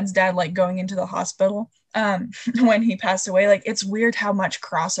my dad's dad like going into the hospital when he passed away. Like it's weird how much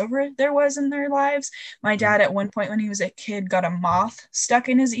crossover there was in their lives. My Mhm. dad at one point when he was a kid got a moth stuck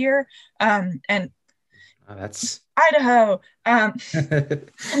in his ear, and Oh, that's Idaho. And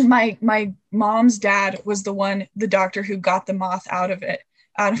my mom's dad was the doctor who got the moth out of my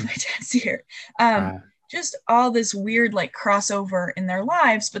dad's ear. Um, wow. just all this weird like crossover in their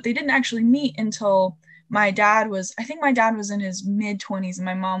lives, but they didn't actually meet until I think my dad was in his mid 20s and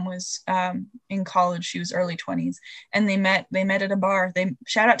my mom was in college. She was early 20s, and they met at a bar. They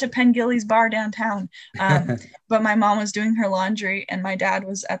shout out to Penn Gilly's bar downtown. But my mom was doing her laundry and my dad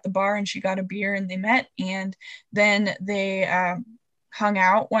was at the bar, and she got a beer and they met, and then they hung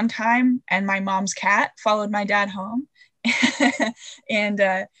out one time, and my mom's cat followed my dad home. and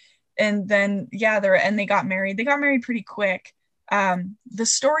then they got married. They got married pretty quick. The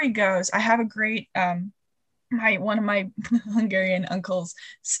story goes, I have a great one of my Hungarian uncles,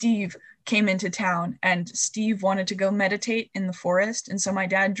 Steve, came into town, and Steve wanted to go meditate in the forest, and so my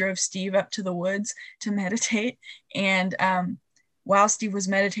dad drove Steve up to the woods to meditate. And while Steve was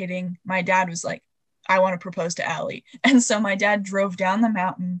meditating, my dad was like, I want to propose to Allie. And so my dad drove down the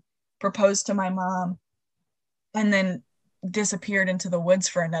mountain, proposed to my mom, and then disappeared into the woods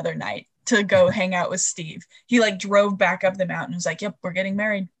for another night to go hang out with Steve. He like drove back up the mountain, was like, yep, we're getting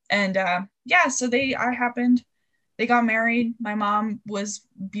married. And so they got married. My mom was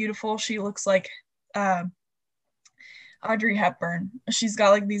beautiful. She looks like Audrey Hepburn. She's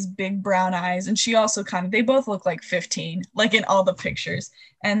got like these big brown eyes, and she also they both look like 15, like in all the pictures.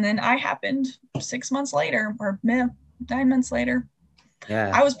 And then I happened 6 months later, or 9 months later.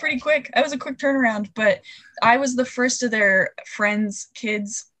 Yeah. I was pretty quick. I was a quick turnaround, but I was the first of their friends'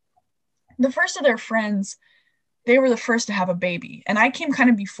 kids. The first of their friends, they were the first to have a baby. And I came kind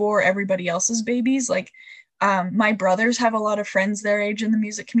of before everybody else's babies. Like my brothers have a lot of friends their age in the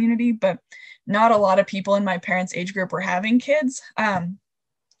music community, but not a lot of people in my parents' age group were having kids.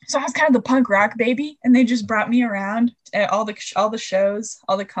 So I was kind of the punk rock baby, and they just brought me around at all the shows,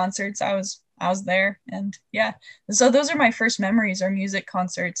 all the concerts. I was there, and yeah. So those are my first memories, are music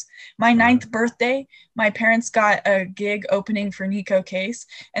concerts. My 9th birthday, my parents got a gig opening for Nico Case,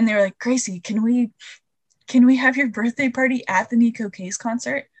 and they were like, Gracie, can we have your birthday party at the Nico Case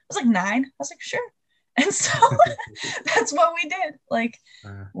concert? I was like 9. I was like, sure. And so that's what we did. Like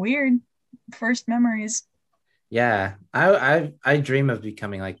weird first memories. Yeah, I dream of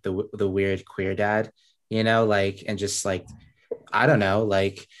becoming like the weird queer dad, like, and just like, I don't know,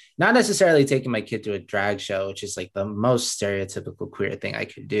 like not necessarily taking my kid to a drag show, which is like the most stereotypical queer thing I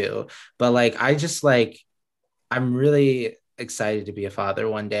could do, but like I just like, I'm really excited to be a father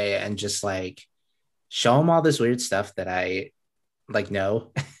one day and just like show him all this weird stuff that I like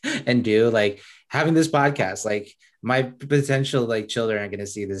know and do, like having this podcast. Like my potential like children are going to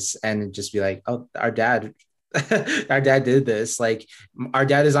see this and just be like, oh, our dad our dad did this. Like our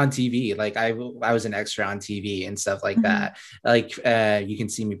dad is on TV. Like I was an extra on TV and stuff like that. Like you can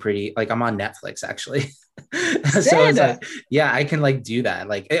see me pretty, like I'm on Netflix actually. So it's like, yeah, I can like do that.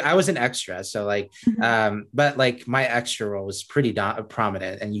 Like I was an extra, so like but like my extra role was pretty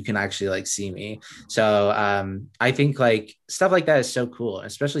prominent, and you can actually like see me. So I think like stuff like that is so cool,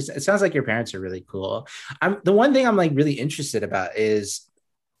 especially it sounds like your parents are really cool. The one thing I'm like really interested about is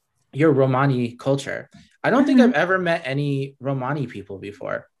your Romani culture. I don't think I've ever met any Romani people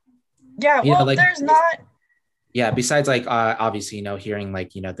before. Yeah, well, like, there's not. Yeah, besides like obviously, hearing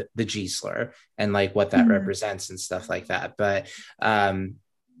like, the G slur and like what that represents and stuff like that. But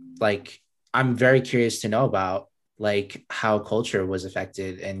like I'm very curious to know about like how culture was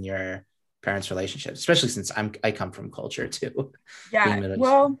affected in your parents' relationship, especially since I come from culture too. Yeah,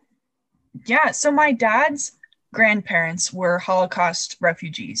 well, yeah. So my dad's grandparents were Holocaust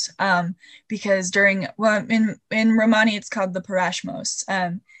refugees because in Romani it's called the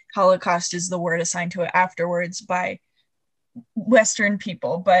Parashmos. Holocaust is the word assigned to it afterwards by Western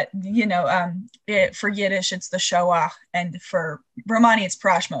people, but for Yiddish it's the Shoah, and for Romani it's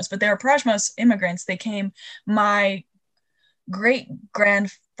Parashmos. But they were Parashmos immigrants. They came. My great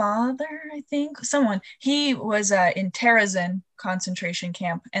grandfather, I think, he was in Terezin concentration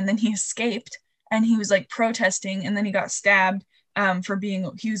camp, and then he escaped. And he was like protesting, and then he got stabbed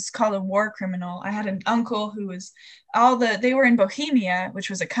he was called a war criminal. I had an uncle who was they were in Bohemia, which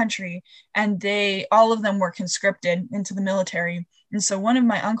was a country, and all of them were conscripted into the military. And so one of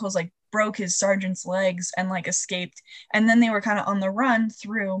my uncles like broke his sergeant's legs and like escaped. And then they were kind of on the run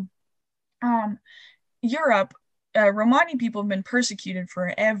through Europe. Romani people have been persecuted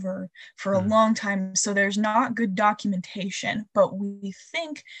forever, for a long time, so there's not good documentation, but we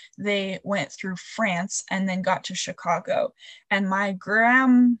think they went through France and then got to Chicago. And my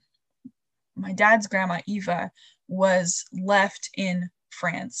dad's grandma Eva was left in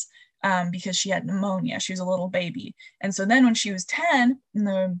France because she had pneumonia. She was a little baby, and so then when she was 10 in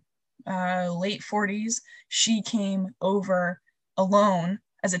the late 40s, she came over alone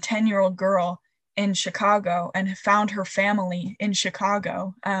as a 10-year-old girl in Chicago and found her family in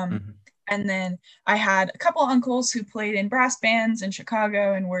Chicago. And And then I had a couple uncles who played in brass bands in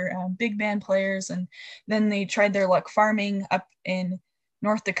Chicago and were big band players. And then they tried their luck farming up in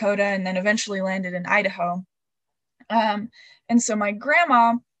North Dakota and then eventually landed in Idaho. Um, and so my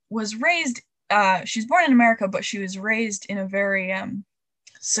grandma was raised, she was born in America, but she was raised in a very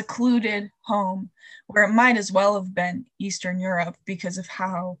secluded home where it might as well have been Eastern Europe because of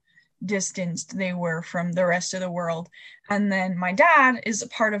how distanced they were from the rest of the world. And then my dad is a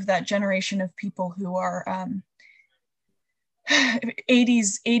part of that generation of people who are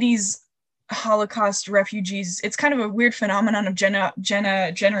 80s Holocaust refugees. It's kind of a weird phenomenon of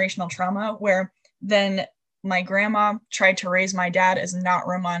generational trauma where then my grandma tried to raise my dad as not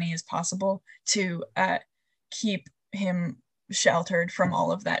Romani as possible to keep him sheltered from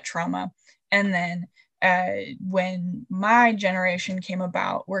all of that trauma. And then when my generation came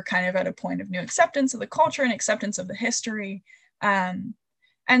about, we're kind of at a point of new acceptance of the culture and acceptance of the history. And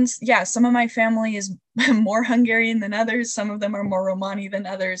yeah, some of my family is more Hungarian than others. Some of them are more Romani than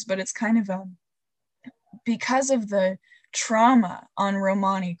others, but it's kind of because of the trauma on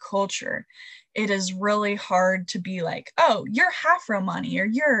Romani culture, it is really hard to be like, oh, you're half Romani or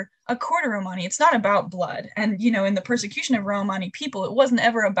you're a quarter Romani. It's not about blood. And, you know, in the persecution of Romani people, it wasn't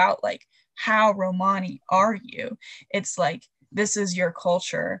ever about like, how Romani are you? It's like, this is your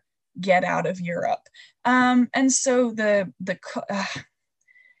culture, get out of Europe. And so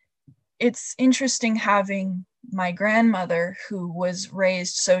it's interesting having my grandmother who was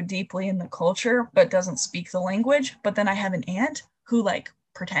raised so deeply in the culture but doesn't speak the language, but then I have an aunt who like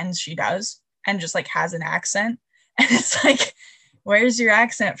pretends she does and just like has an accent. And it's like, where's your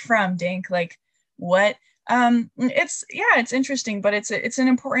accent from, Dink? Like, what? It's interesting, but it's an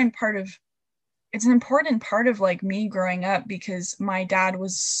important part of like me growing up because my dad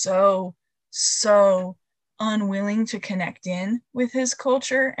was so unwilling to connect in with his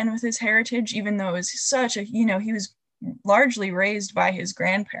culture and with his heritage, even though it was such a, you know, he was largely raised by his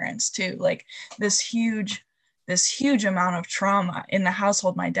grandparents too, like this huge amount of trauma in the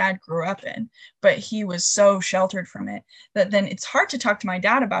household my dad grew up in, but he was so sheltered from it that then it's hard to talk to my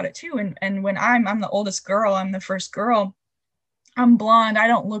dad about it too. And when I'm the oldest girl, I'm the first girl, I'm blonde, I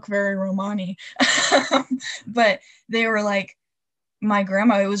don't look very Romani. But they were like, my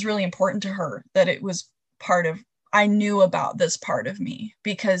grandma, it was really important to her that it was part of, I knew about this part of me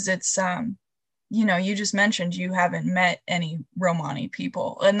because it's, you know, you just mentioned you haven't met any Romani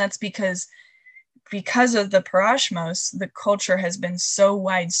people. And that's because of the Parashmos, the culture has been so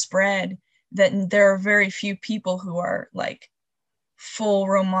widespread that there are very few people who are like full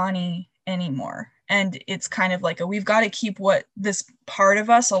Romani anymore. And it's kind of like we've got to keep what this part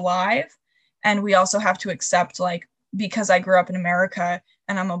of us alive. And we also have to accept, like, because I grew up in America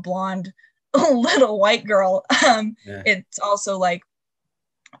and I'm a blonde little white girl, Yeah. it's also like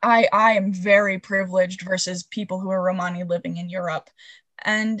I am very privileged versus people who are Romani living in Europe.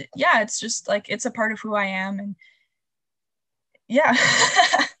 And yeah, it's just like it's a part of who I am. And yeah.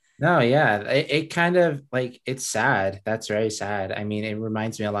 No, yeah, it kind of like it's sad. That's very sad. I mean, it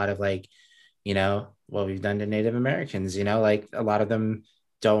reminds me a lot of like, what we've done to Native Americans, like a lot of them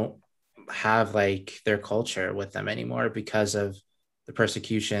don't have like their culture with them anymore because of the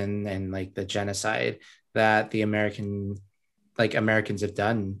persecution and like the genocide that the Americans have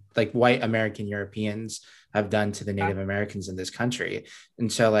done, like white American Europeans have done to the Native Americans in this country.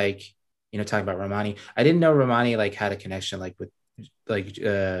 And so like, talking about Romani, I didn't know Romani like had a connection like with like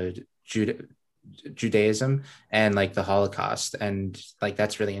Judaism and like the Holocaust. And like,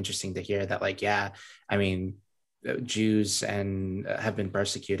 that's really interesting to hear that, like, yeah, I mean, Jews and have been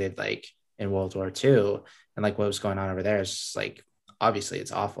persecuted like in World War II, and like what was going on over there is just, like, obviously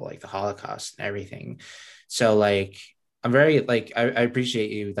it's awful, like the Holocaust and everything. So like, I'm very like, I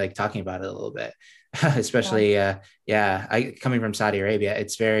appreciate you like talking about it a little bit, especially, I coming from Saudi Arabia,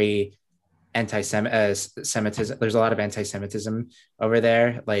 it's very anti-Semitism. There's a lot of anti-Semitism over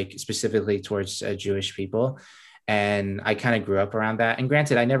there, like specifically towards Jewish people. And I kind of grew up around that. And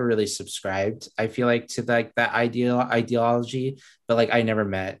granted, I never really subscribed, I feel like, to like that ideology, but like I never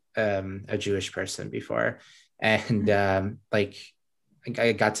met a Jewish person before. And like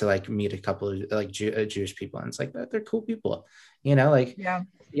I got to like meet a couple of like Jewish people, and it's like they're cool people, like, Yeah.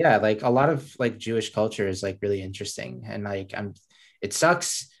 yeah, like a lot of like Jewish culture is like really interesting. And like it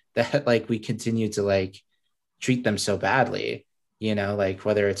sucks that like we continue to like treat them so badly, like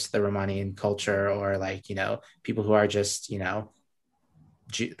whether it's the Romanian culture or like, people who are just,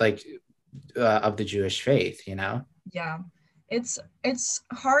 like of the Jewish faith. Yeah. It's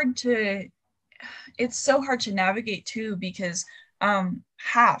hard to it's so hard to navigate too because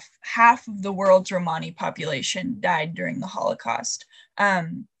half of the world's Romani population died during the Holocaust.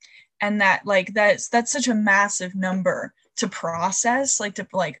 and that like that's such a massive number to process, like to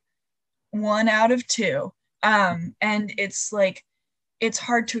like 1 out of 2. And it's like it's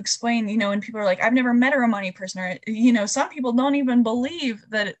hard to explain, you know, when people are like, I've never met a Romani person, or, you know, some people don't even believe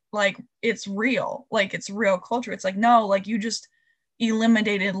that like it's real, like it's real culture. It's like, no, like you just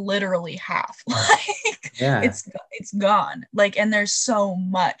eliminated literally half. Like Yeah. it's gone. Like, and there's so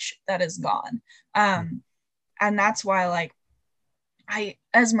much that is gone. And that's why like I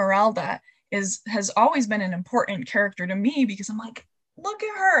Esmeralda has always been an important character to me, because I'm like, look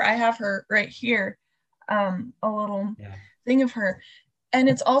at her. I have her right here. A little Yeah. thing of her. And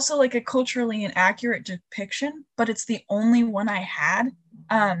it's also like a culturally inaccurate depiction, but it's the only one I had.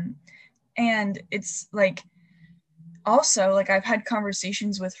 And it's like also like I've had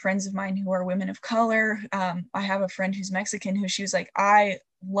conversations with friends of mine who are women of color. I have a friend who's Mexican who she was like, I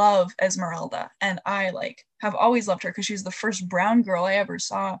love Esmeralda, and I like have always loved her because she was the first brown girl I ever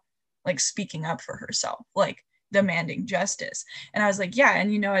saw like speaking up for herself, like demanding justice. And I was like, yeah.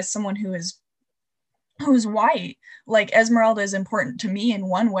 And you know, as someone who's white, like Esmeralda is important to me in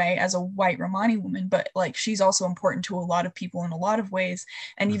one way as a white Romani woman, but like she's also important to a lot of people in a lot of ways.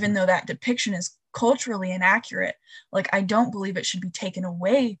 And even Mhm. though that depiction is culturally inaccurate, like I don't believe it should be taken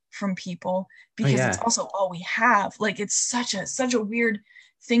away from people, Oh because it's yeah. also all we have. Like it's such a weird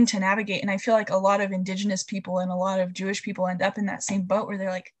thing to navigate. And I feel like a lot of indigenous people and a lot of Jewish people end up in that same boat where they're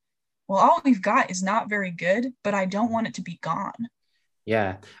like, well, all we've got is not very good, but I don't want it to be gone.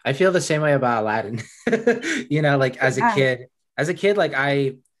 Yeah, I feel the same way about Aladdin. You know, like Yeah. as a kid, like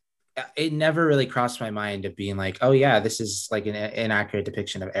it never really crossed my mind of being like, oh yeah, this is like an inaccurate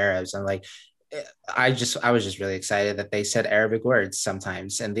depiction of Arabs. And like, I was just really excited that they said Arabic words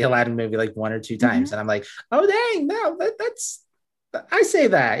sometimes in the Aladdin movie, like 1 or 2 times. Mm-hmm. And I'm like, oh dang, no, that's I say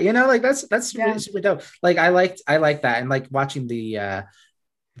that, you know, like that's really Yeah. super dope. Like I liked that, and like watching the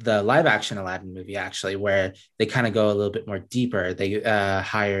live action Aladdin movie actually, where they kind of go a little bit more deeper. They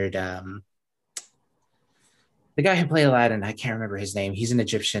hired the guy who played Aladdin. I can't remember his name. He's an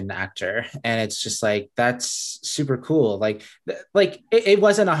Egyptian actor, and it's just like that's super cool. Like it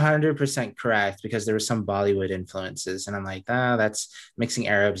wasn't 100% correct because there was some Bollywood influences, and I'm like, ah, that's mixing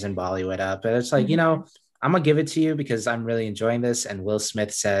Arabs and Bollywood up. But it's like, you Mm-hmm. know, I'm gonna give it to you because I'm really enjoying this. And Will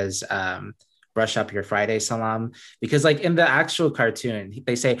Smith says, brush up your Friday salam, because like in the actual cartoon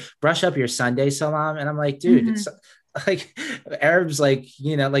they say brush up your Sunday salam, and I'm like, dude, Mm-hmm. it's like Arabs, like,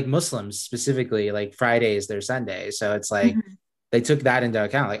 you know, like Muslims specifically, like Friday is their Sunday, so it's like Mm-hmm. they took that into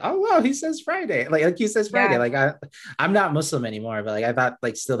account, like, oh wow, he says Friday, like he says Friday, Yeah. like I'm not Muslim anymore, but like I thought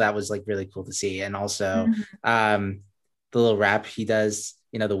like still that was like really cool to see. And also Mm-hmm. the little rap he does,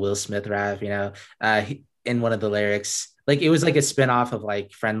 you know, the Will Smith rap, you know, in one of the lyrics, like it was like a spin-off of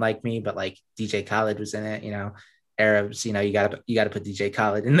like Friend Like Me, but like DJ Khaled was in it, you know. Arabs, you know, you gotta put DJ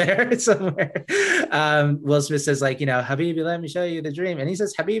Khaled in there somewhere. Will Smith says like, you know, Habibi, let me show you the dream, and he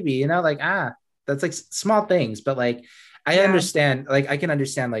says Habibi, you know, like that's like small things, but like I Yeah. understand, like I can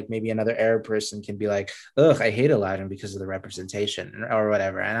understand like maybe another Arab person can be like, ugh, I hate Aladdin because of the representation or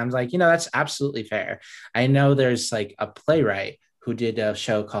whatever, and I'm like, you know, that's absolutely fair. I know there's like a playwright who did a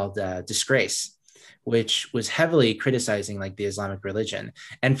show called Disgrace, which was heavily criticizing like the Islamic religion.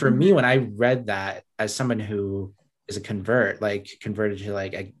 And for me, Mm-hmm. when I read that as someone who is a convert, like converted to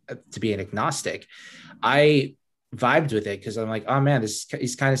like to be an agnostic, I vibed with it because I'm like, oh man, this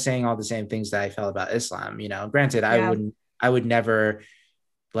he's kind of saying all the same things that I felt about Islam. You know, granted, Yeah. I would never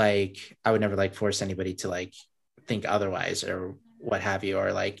I would never like force anybody to like think otherwise or what have you,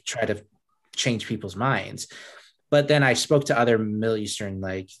 or like try to change people's minds. But then I spoke to other Middle Eastern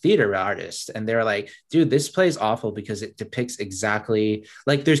like theater artists, and they're like, dude, this play is awful because it depicts exactly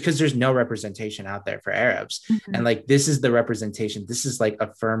like there's no representation out there for Arabs. Mm-hmm. And like this is the representation. This is like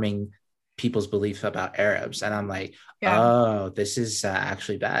affirming people's belief about Arabs. And I'm like, Yeah. oh, this is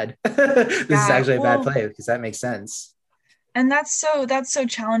actually bad. This is Yeah. actually a bad Well, play because that makes sense. and that's so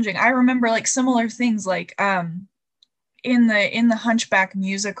challenging. I remember like similar things like in the Hunchback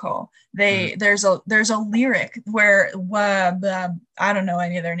musical, Mhm. there's a lyric where I don't know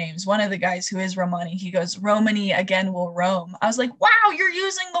any of their names. One of the guys who is Romani, he goes, "Romani again will roam." I was like, "Wow, you're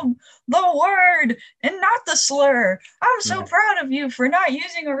using the word and not the slur. I'm so Yeah. proud of you for not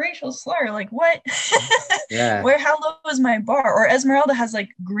using a racial slur." Like what? Yeah. Where how low is my bar? Or Esmeralda has like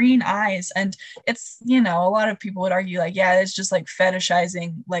green eyes, and it's, you know, a lot of people would argue like, yeah, it's just like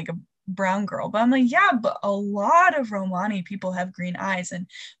fetishizing like a brown girl. But I'm like, yeah, but a lot of Romani people have green eyes. And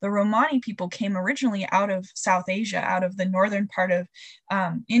the Romani people came originally out of South Asia, out of the northern part of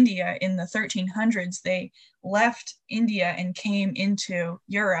India in the 1300s. They left India and came into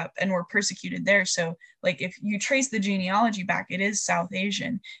Europe and were persecuted there. So like if you trace the genealogy back, it is South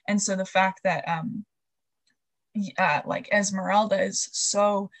Asian. And so the fact that like Esmeralda is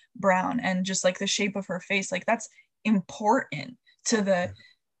so brown and just like the shape of her face, like that's important to the,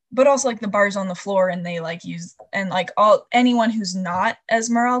 but also like the bars on the floor and they like use, and like all anyone who's not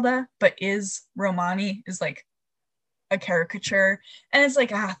Esmeralda but is Romani is like a caricature, and it's like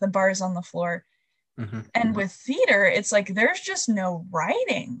the bars on the floor. Mm-hmm. And with theater it's like there's just no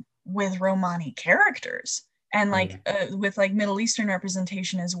writing with Romani characters, and like with like Middle Eastern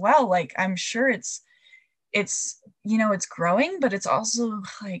representation as well. Like I'm sure it's you know it's growing, but it's also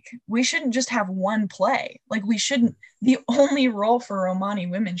like we shouldn't just have one play. Like we shouldn't, the only role for Romani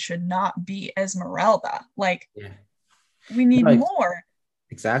women should not be Esmeralda. Like we need No, more.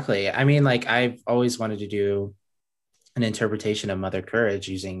 exactly. I mean, like I've always wanted to do an interpretation of Mother Courage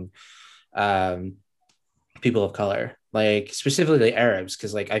using um, people of color, like specifically Arabs,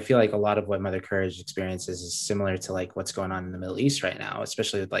 because like I feel like a lot of what Mother Courage experiences is similar to like what's going on in the Middle East right now,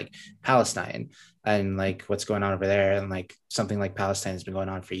 especially with like Palestine and like what's going on over there, and like something like Palestine has been going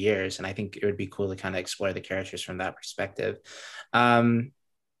on for years. And I think it would be cool to kind of explore the characters from that perspective. Where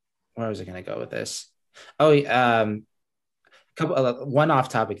was I going to go with this? Oh, couple one off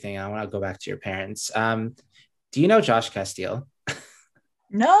topic thing. I want to go back to your parents. Do you know Josh Castile?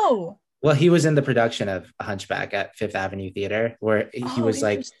 No. Well, he was in the production of A Hunchback at Fifth Avenue Theater, where he was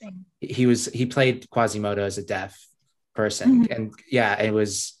like, he played Quasimodo as a deaf person, Mm-hmm. and yeah, it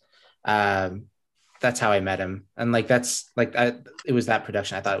was, that's how I met him, and like that's like it was that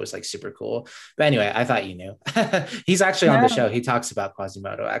production. I thought it was like super cool. But anyway, I thought you knew. He's actually on the No. show. He talks about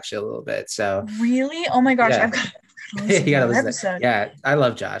Quasimodo actually a little bit. So Really? Oh my gosh, yeah, I've got to listen you to gotta that listen. episode. Yeah, I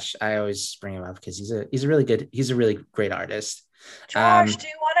love Josh. I always bring him up because he's a really great artist. Josh, do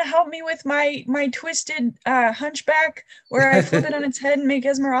you want to help me with my twisted hunchback where I flip it on its head and make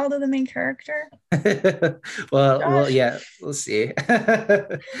Esmeralda the main character? well, Josh. yeah, we'll see.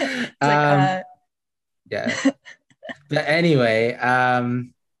 It's like um, yeah, but anyway,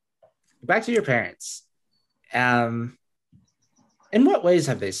 back to your parents. Um, in what ways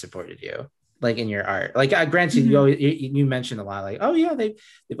have they supported you, like in your art? Like, granted, mhm. you mentioned a lot, like, oh yeah, they've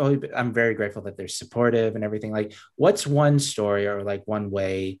always been, I'm very grateful that they're supportive and everything. Like, what's one story or like one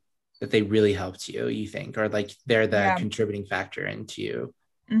way that they really helped you, you think, or like they're the Yeah. contributing factor into you,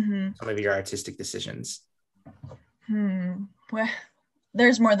 Mm-hmm. some of your artistic decisions? Well,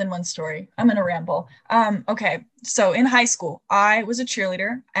 there's more than one story. I'm gonna ramble. Okay, so in high school, I was a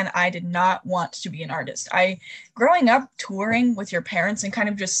cheerleader and I did not want to be an artist. Growing up touring with your parents and kind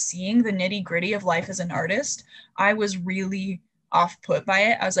of just seeing the nitty gritty of life as an artist, I was really off put by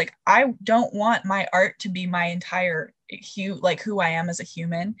it. I was like, I don't want my art to be my entire like who I am as a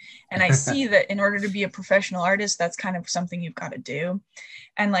human. And I see that in order to be a professional artist, that's kind of something you've got to do.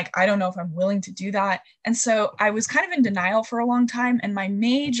 And like I don't know if I'm willing to do that. And so I was kind of in denial for a long time, and my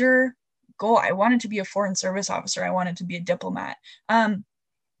major goal, I wanted to be a foreign service officer, I wanted to be a diplomat. And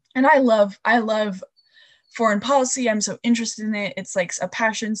I love foreign policy. I'm so interested in it. It's like a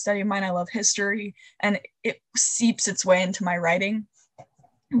passion study of mine. I love history, and it seeps its way into my writing.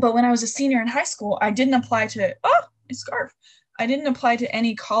 But when I was a senior in high school, I didn't apply to my scarf. I didn't apply to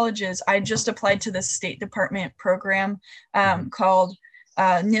any colleges. I just applied to the State Department program called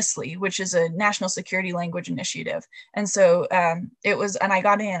NISLI, which is a National Security Language Initiative. And so it was, and I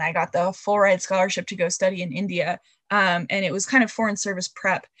got in. I got the full ride scholarship to go study in India, and it was kind of foreign service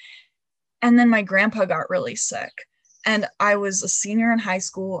prep. And then my grandpa got really sick, and I was a senior in high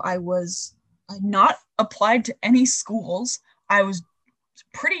school. I was not applied to any schools. I was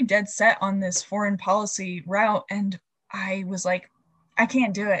pretty dead set on this foreign policy route, and I was like, I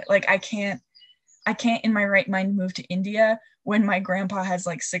can't do it. Like I can't in my right mind move to India when my grandpa has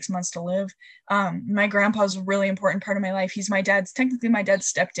like 6 months to live. My grandpa's a really important part of my life. He's technically my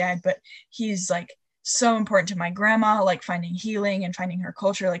dad's stepdad, but he's like so important to my grandma, like finding healing and finding her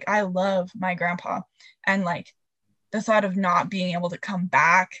culture. Like I love my grandpa, and like the thought of not being able to come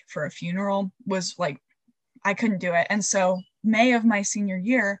back for a funeral was like, I couldn't do it. And so May of my senior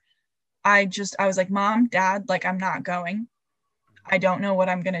year, I was like, Mom, Dad, like I'm not going. I don't know what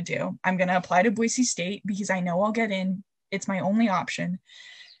I'm going to do. I'm going to apply to Boise State because I know I'll get in. It's my only option.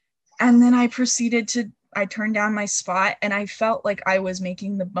 And then I turned down my spot, and I felt like I was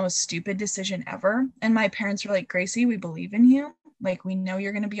making the most stupid decision ever. And my parents were like, Gracie, we believe in you. Like, we know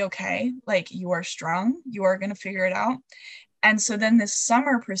you're going to be okay. Like, you are strong. You are going to figure it out. And so then this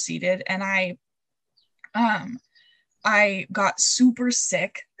summer proceeded, and um I got super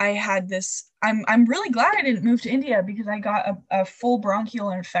sick. I had this. I'm really glad I didn't move to India because I got a full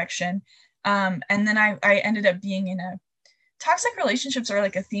bronchial infection. And then I ended up being in a toxic relationships are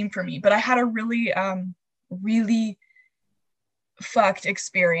like a theme for me, but I had a really fucked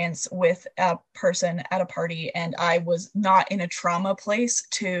experience with a person at a party, and I was not in a trauma place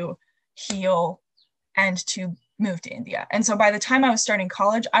to heal and to move to India. And so by the time I was starting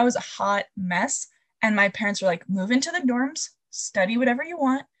college, I was a hot mess. And my parents were like, move into the dorms, study whatever you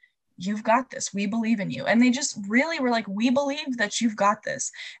want. You've got this. We believe in you. And they just really were like, we believe that you've got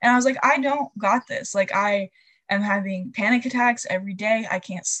this. And I was like, I don't got this. Like, I am having panic attacks every day. I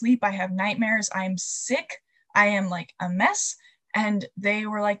can't sleep. I have nightmares. I'm sick. I am like a mess. And they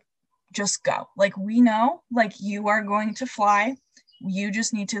were like, just go. Like, we know, like, you are going to fly. You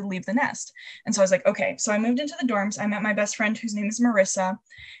just need to leave the nest. And so I was like, okay. So I moved into the dorms. I met my best friend whose name is Marissa.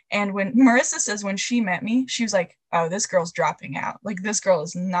 And when Marissa says when she met me, she was like, oh, this girl's dropping out. Like, this girl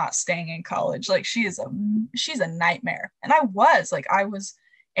is not staying in college. Like, she's a nightmare. And I was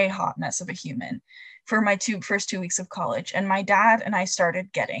a hot mess of a human for my first 2 weeks of college. And my dad and I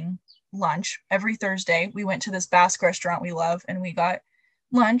started getting lunch every Thursday. We went to this Basque restaurant we love, and we got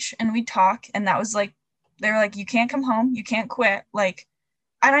lunch and we'd talk. And that was like, they were like, you can't come home, you can't quit. Like,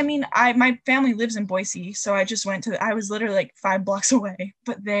 and I mean, my family lives in Boise, so I just I was literally like 5 blocks away,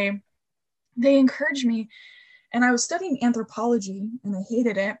 but they encouraged me. And I was studying anthropology and I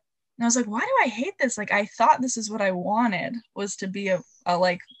hated it. And I was like, why do I hate this? Like, I thought this is what I wanted, was to be a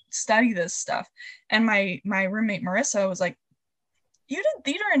like study this stuff. And my roommate Marissa was like, you did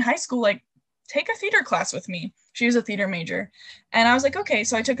theater in high school, like take a theater class with me. She was a theater major. And I was like, okay.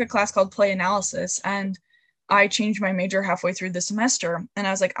 So I took a class called play analysis, and I changed my major halfway through the semester. And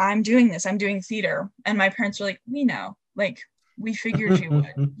I was like, I'm doing this, I'm doing theater. And my parents were like, we know, like, we figured you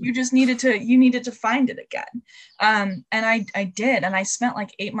would. You just needed to find it again. And I did. And I spent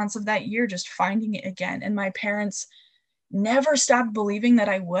like 8 months of that year just finding it again. And my parents never stopped believing that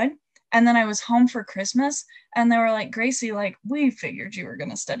I would. And then I was home for Christmas, and they were like, Gracie, like, we figured you were going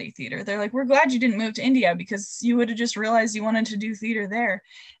to study theater. They're like, we're glad you didn't move to India because you would have just realized you wanted to do theater there.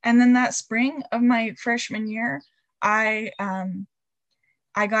 And then that spring of my freshman year, I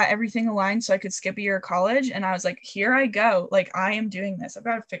got everything aligned so I could skip a year of college. And I was like, here I go. Like, I am doing this. I've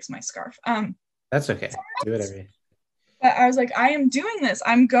got to fix my scarf. That's okay. Do whatever. But I was like, I am doing this.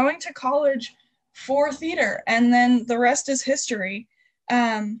 I'm going to college for theater. And then the rest is history.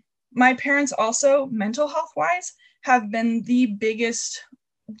 My parents also, mental health wise, have been the biggest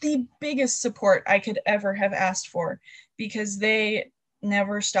support I could ever have asked for, because they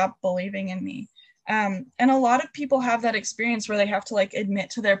never stopped believing in me. And a lot of people have that experience where they have to like admit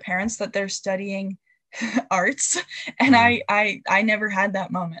to their parents that they're studying arts. And I never had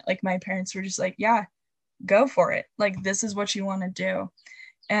that moment. Like, my parents were just like, yeah, go for it. Like, this is what you want to do.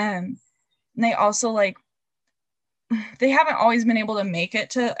 And they also like, they haven't always been able to make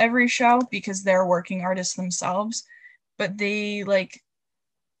it to every show because they're working artists themselves, but they like,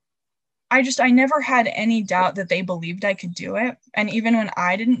 I never had any doubt that they believed I could do it. And even when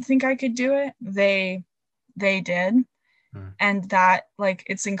I didn't think I could do it, they did. And that, like,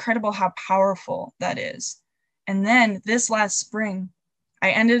 it's incredible how powerful that is. And then this last spring,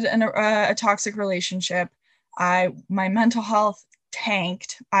 I ended a toxic relationship. My mental health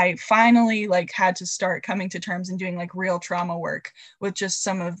tanked. I finally like had to start coming to terms and doing like real trauma work with just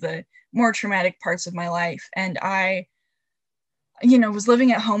some of the more traumatic parts of my life. And I, was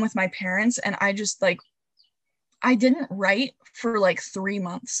living at home with my parents, and I just like, I didn't write for like 3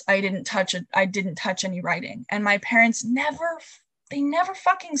 months. I didn't touch any writing. And my parents never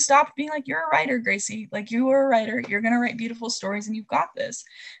fucking stopped being like, you're a writer, Gracie. Like, you are a writer. You're going to write beautiful stories and you've got this.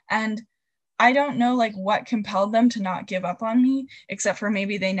 And I don't know like what compelled them to not give up on me, except for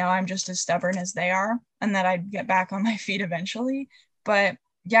maybe they know I'm just as stubborn as they are and that I'd get back on my feet eventually. But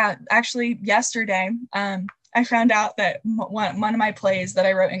yeah, actually yesterday, I found out that one of my plays that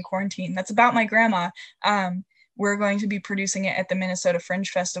I wrote in quarantine, that's about my grandma, we're going to be producing it at the Minnesota Fringe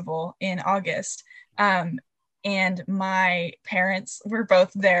Festival in August. And my parents were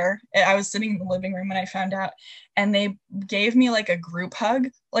both there. I was sitting in the living room when I found out, and they gave me like a group hug.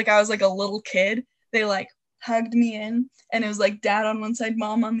 Like, I was like a little kid. They like hugged me in, and it was like dad on one side,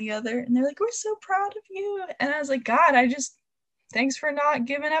 mom on the other. And they're like, we're so proud of you. And I was like, God, thanks for not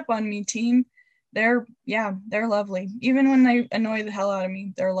giving up on me, team. They're lovely. Even when they annoy the hell out of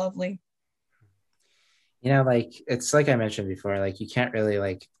me, they're lovely. Like, it's like I mentioned before, like, you can't really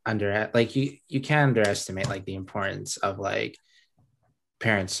like you can underestimate like the importance of like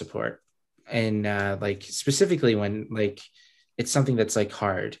parent support. And like specifically when like it's something that's like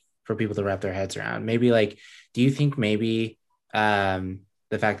hard for people to wrap their heads around. Maybe like, do you think maybe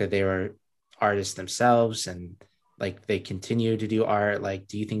the fact that they were artists themselves and like they continue to do art, like,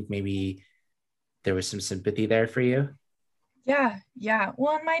 do you think maybe there was some sympathy there for you? Yeah, yeah.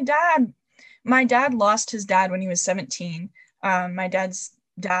 Well, and my dad lost his dad when he was 17. My dad's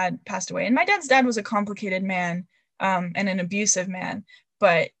dad passed away, and my dad's dad was a complicated man, and an abusive man,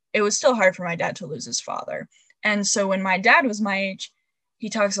 but it was still hard for my dad to lose his father. And so when my dad was my age, he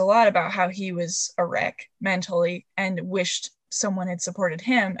talks a lot about how he was a wreck mentally and wished someone had supported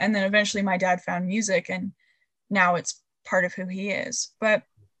him. And then eventually my dad found music, and now it's part of who he is. But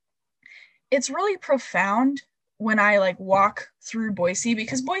it's really profound when I like walk through Boise,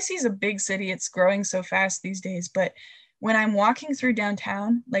 because Boise is a big city. It's growing so fast these days. But when I'm walking through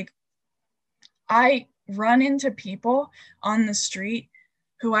downtown, like I run into people on the street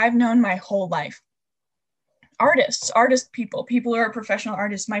who I've known my whole life. People who are professional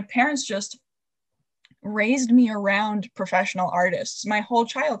artists. My parents just raised me around professional artists my whole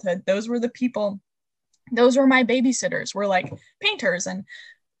childhood. Those were the people, those were my babysitters, were like painters and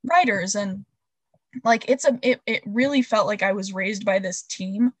writers, and like it really felt like I was raised by this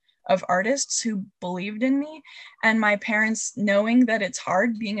team of artists who believed in me. And my parents, knowing that it's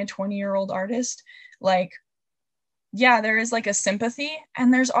hard being a 20-year-old artist, like, yeah, there is like a sympathy.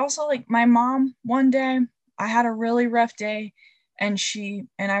 And there's also like my mom, one day I had a really rough day, and she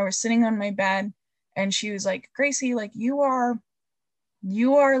and I were sitting on my bed, and she was like, Gracie, like you are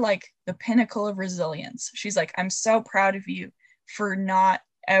like the pinnacle of resilience. She's like, I'm so proud of you for not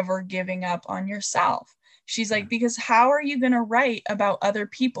ever giving up on yourself. She's like, because how are you going to write about other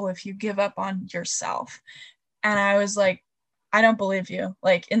people if you give up on yourself? And I was like, I don't believe you.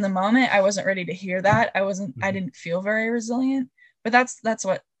 Like in the moment, I wasn't ready to hear that. I didn't feel very resilient, but that's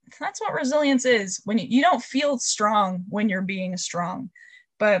what resilience is. When you don't feel strong when you're being strong.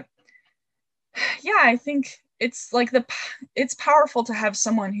 But yeah, I think it's like it's powerful to have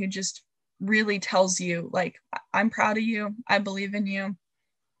someone who just really tells you like, I'm proud of you. I believe in you.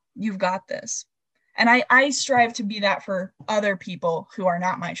 You've got this. And I strive to be that for other people who are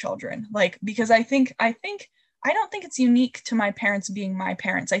not my children. Like, because I don't think it's unique to my parents being my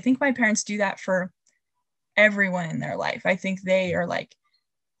parents. I think my parents do that for everyone in their life. I think they are like,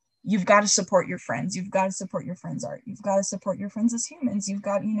 you've got to support your friends. You've got to support your friends' art. You've got to support your friends as humans. You've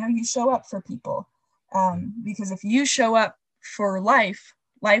got, you show up for people. Because if you show up for life,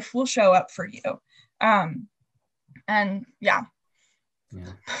 life will show up for you. And yeah,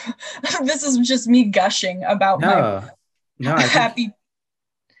 Yeah. this is just me gushing about my No, no, I think happy,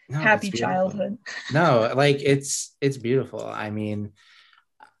 no, it's happy beautiful. childhood. No, like it's beautiful. I mean,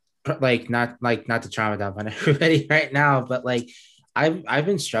 not to trauma dump on everybody right now, but like I've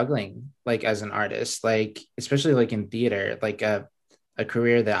been struggling like as an artist, like especially like in theater, like a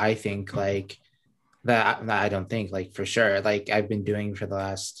career that I think like that I don't think like for sure like I've been doing for the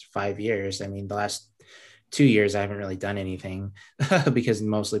last 5 years. I mean, the last 2 years I haven't really done anything because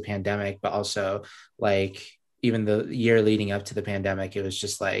mostly pandemic, but also like even the year leading up to the pandemic, it was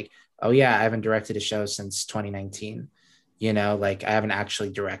just like, oh yeah, I haven't directed a show since 2019. Like I haven't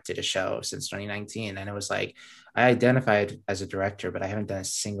actually directed a show since 2019. And it was like, I identified as a director, but I haven't done a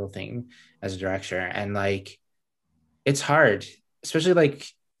single thing as a director. And like, it's hard, especially like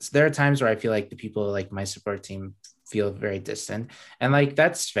there are times where I feel like the people like my support team feel very distant. And like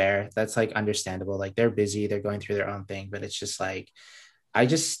that's fair. That's like understandable. Like they're busy, they're going through their own thing, but it's just like I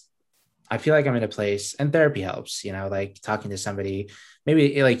just I feel like I'm in a place and therapy helps, like talking to somebody,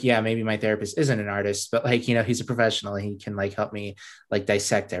 maybe like, yeah, maybe my therapist isn't an artist, but like, he's a professional. He can like help me like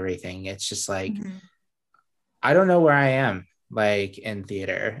dissect everything. It's just like, Mm-hmm. I don't know where I am like in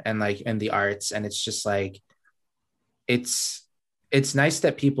theater and like in the arts. And it's just like, it's it's nice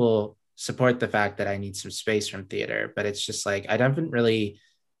that people support the fact that I need some space from theater, but it's just like I haven't really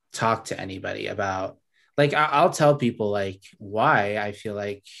talked to anybody about like I'll tell people like why I feel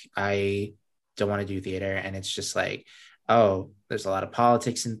like I don't want to do theater, and it's just like, oh, there's a lot of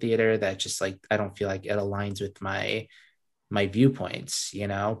politics in theater that just like I don't feel like it aligns with my viewpoints.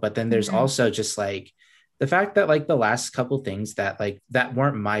 But then there's Mm-hmm. also just like the fact that like the last couple things that like that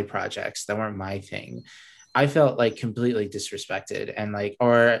weren't my projects, that weren't my thing, I felt like completely disrespected, and like,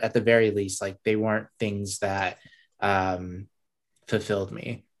 or at the very least, like they weren't things that um fulfilled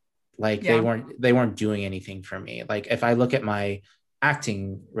me. Like they Yeah. weren't doing anything for me. Like if I look at my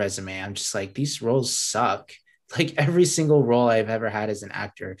acting resume, I'm just like, these roles suck. Like every single role I've ever had as an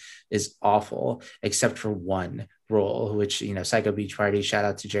actor is awful, except for one role, which Psycho Beach Party. Shout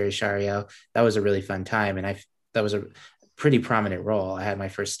out to Jerry Shario. That was a really fun time, and that was a pretty prominent role. I had my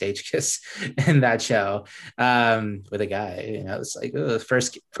first stage kiss in that show, with a guy. You know, it's like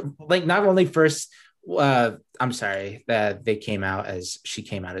first, like not only first. I'm sorry that she came out as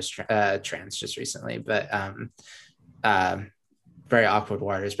trans just recently, but very awkward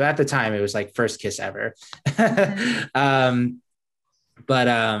waters. But at the time, it was like first kiss ever. Mhm. um, but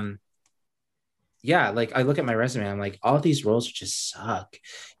yeah, like I look at my resume, I'm like, all of these roles just suck,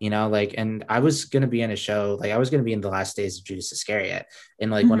 you know, like, and I was gonna be in a show, like I was gonna be in the last days of Judas Iscariot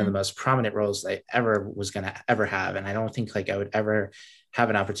in like one of the Mhm. most prominent roles I ever was gonna ever have. And I don't think like I would ever have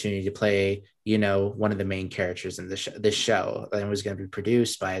an opportunity to play, you know, one of the main characters in this show. And it was gonna be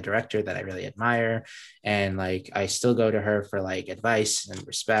produced by a director that I really admire. And like I still go to her for like advice and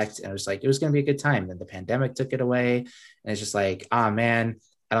respect. And it was like it was gonna be a good time. Then the pandemic took it away. And it's just like, oh man,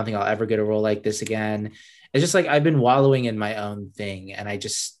 I don't think I'll ever get a role like this again. It's just like I've been wallowing in my own thing, and I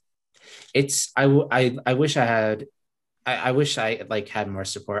just it's I wish I had I wish I like had more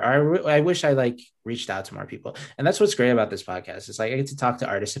support. Or I wish I like reached out to more people. And that's what's great about this podcast. It's like I get to talk to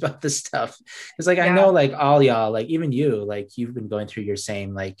artists about this stuff. It's like I know Yeah. like all y'all, like even you, like you've been going through your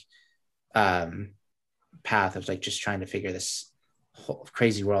same like um path of like just trying to figure this whole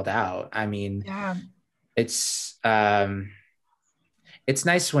crazy world out. I mean, Yeah. it's it's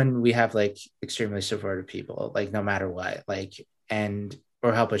nice when we have like extremely supportive people, like no matter what, like, and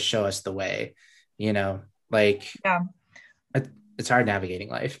or help us show us the way, you know, like Yeah. it, it's hard navigating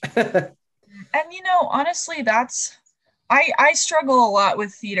life. And honestly, I struggle a lot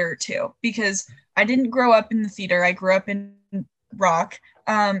with theater too because I didn't grow up in the theater. I grew up in rock.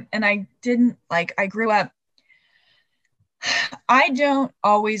 And I didn't like I grew up I don't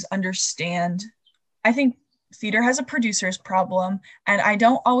always understand. I think theater has a producer's problem, and I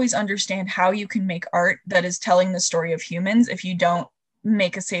don't always understand how you can make art that is telling the story of humans if you don't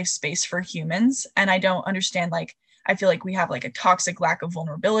make a safe space for humans. And I don't understand, like, I feel like we have like a toxic lack of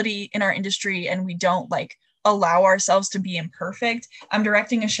vulnerability in our industry, and we don't like allow ourselves to be imperfect. I'm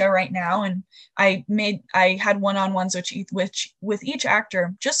directing a show right now, and I had one-on-ones with each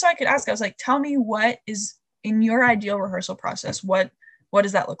actor just so I could ask. I was like, tell me what is in your ideal rehearsal process. What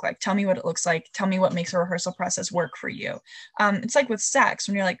does that look like? Tell me what it looks like. Tell me what makes a rehearsal process work for you. It's like with sex,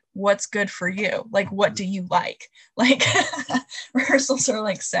 when you're like, what's good for you? Like, what do you like? Like, rehearsals are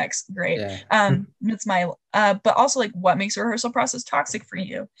like sex. Great. Yeah. It's but also like, what makes a rehearsal process toxic for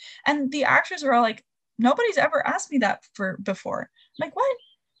you? And the actors are all like, nobody's ever asked me that before. I'm like, what?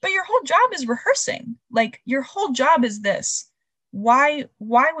 But your whole job is rehearsing. Like, your whole job is this. Why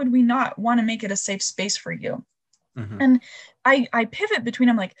would we not want to make it a safe space for you? Mhm. And I pivot between,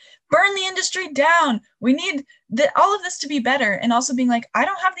 I'm like, burn the industry down. We need all of this to be better. And also being like, I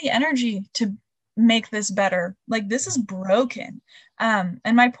don't have the energy to make this better. Like, this is broken. And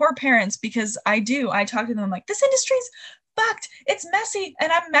my poor parents, because I talk to them, I'm like, this industry's fucked. It's messy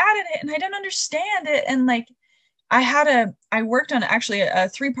and I'm mad at it and I don't understand it. And like, I worked on actually a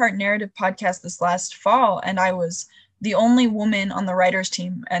 3-part narrative podcast this last fall, and I was the only woman on the writers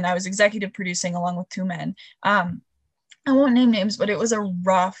team, and I was executive producing along with 2 men. I won't name names, but it was a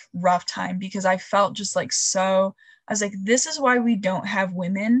rough time because I felt just like I was like, this is why we don't have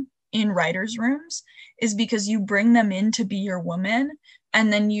women in writers' rooms, is because you bring them in to be your woman,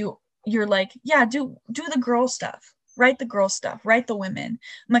 and then you're like, yeah, do the girl stuff, write the girl stuff, write the women.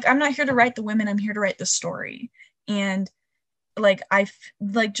 I'm like, I'm not here to write the women, I'm here to write the story. And like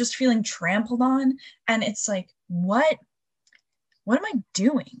like just feeling trampled on, and it's like, what am I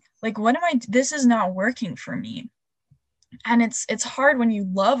doing? Like, this is not working for me. And it's hard when you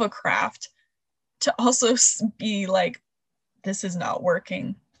love a craft to also be like, this is not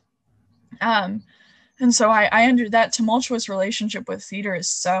working. um and so I under that tumultuous relationship with theater is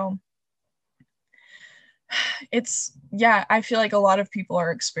so, it's, yeah, I feel like a lot of people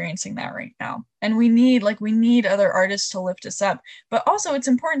are experiencing that right now, and we need other artists to lift us up. But also it's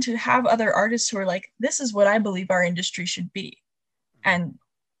important to have other artists who are like, this is what I believe our industry should be. And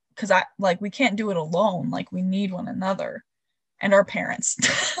because I like, we can't do it alone, like we need one another and our parents.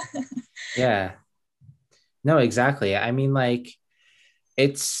 Yeah. No, exactly. I mean, like,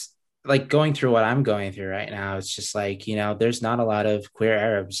 it's like going through what I'm going through right now. It's just like, you know, there's not a lot of queer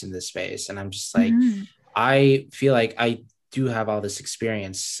Arabs in this space. And I'm just like, Mhm. I feel like I do have all this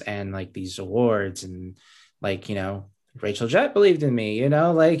experience and like these awards and like, you know, Rachel Jett believed in me, you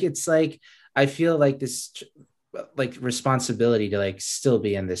know, like it's like I feel like this like responsibility to like still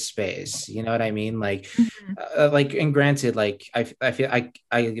be in this space. You know what I mean? Mhm. Like and granted, like I feel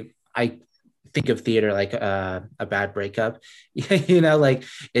I think of theater like a bad breakup. You know, like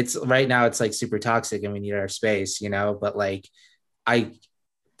it's right now it's like super toxic and we need our space, you know, but like I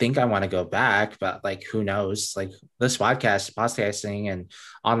think I want to go back, but like who knows? Like this podcasting and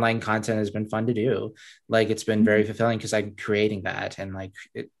online content has been fun to do. Like it's been very Mhm. fulfilling because I'm creating that, and like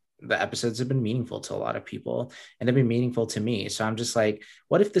the episodes have been meaningful to a lot of people, and they've been meaningful to me. So I'm just like,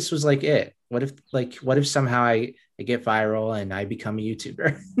 what if this was like it? What if somehow I get viral and I become a YouTuber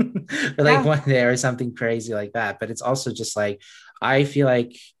or like Yeah. one day or something crazy like that? But it's also just like I feel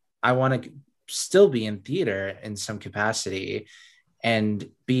like I want to still be in theater in some capacity and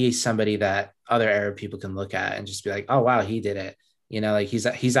be somebody that other Arab people can look at and just be like, oh wow, he did it. You know, like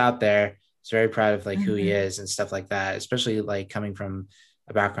he's out there. He's very proud of like who he Mhm. is and stuff like that. Especially like coming from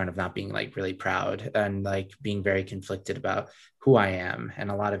a background of not being like really proud and like being very conflicted about who I am.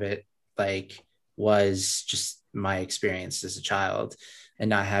 And a lot of it like was just my experience as a child and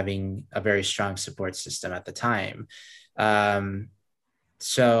not having a very strong support system at the time. Um,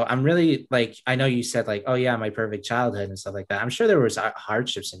 so I'm really like, I know you said like, oh yeah, my perfect childhood and stuff like that. I'm sure there was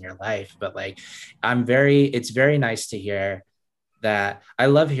hardships in your life, but like it's very nice to hear that. I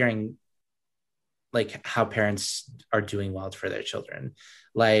love hearing like how parents are doing well for their children,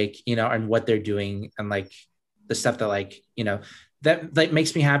 like, you know, and what they're doing, and like the stuff that like, you know, that like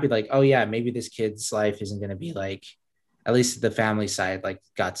makes me happy. Like, oh yeah, maybe this kid's life isn't going to be like, at least the family side like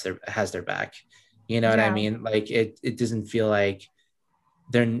has their back. You know what I Yeah. mean? Like it doesn't feel like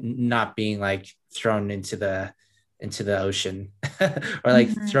they're not being like thrown into the ocean or like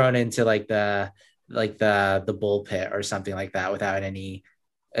Mhm. thrown into like the bull pit or something like that without any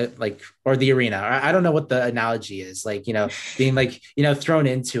like, or the arena, or I don't know what the analogy is, like, you know, being like, you know, thrown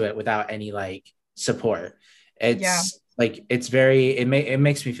into it without any like support. Yeah. It's like it's very it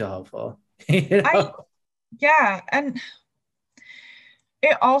makes me feel hopeful. You I know. yeah, and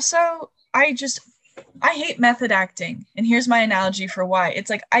it also I hate method acting. And here's my analogy for why. It's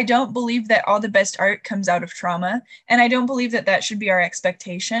like I don't believe that all the best art comes out of trauma, and I don't believe that that should be our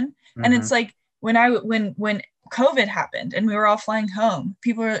expectation. And it's Mm-hmm. like when COVID happened and we were all flying home,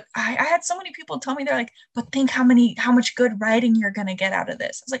 people were I had so many people tell me they're like, but think how much good writing you're gonna get out of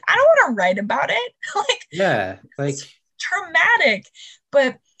this. I was like, I don't want to write about it. Like Yeah, it's like traumatic.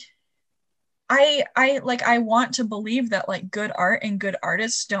 But I want to believe that like good art and good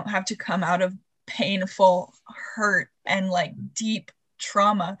artists don't have to come out of painful hurt and like deep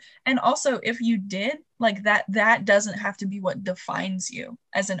trauma. And also if you did, like that doesn't have to be what defines you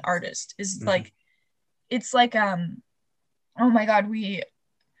as an artist. Is mhm. like it's like oh my god, we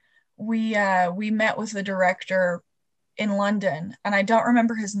met with the director in London, and I don't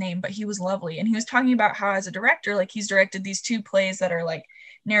remember his name, but he was lovely. And he was talking about how, as a director, like he's directed these two plays that are like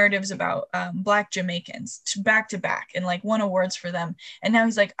narratives about Black Jamaicans back to back and like won awards for them. And now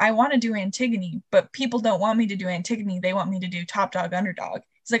he's like, I want to do Antigone, but people don't want me to do Antigone. They want me to do Top Dog Underdog.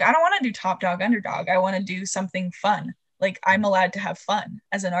 He's like, I don't want to do Top Dog Underdog. I want to do something fun. Like I'm allowed to have fun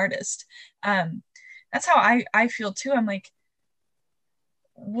as an artist. Um, that's how I feel too. I'm like,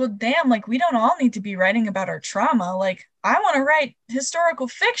 well, damn, like we don't all need to be writing about our trauma. Like I want to write historical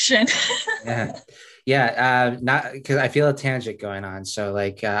fiction. Yeah. Yeah. Not because I feel a tangent going on. So,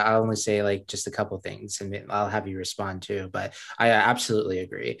 like, I'll only say like just a couple things and I'll have you respond too. But I absolutely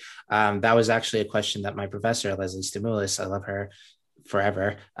agree. That was actually a question that my professor, Leslie Stimulus, I love her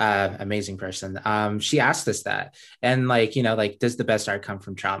forever, amazing person. She asked us that. And, like, you know, like, does the best art come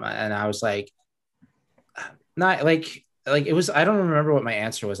from trauma? And I was not like it was, I don't remember what my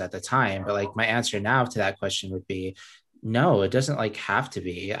answer was at the time, but like my answer now to that question would be no, it doesn't like have to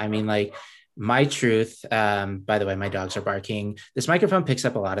be. I mean, like my truth, by the way, my dogs are barking. This microphone picks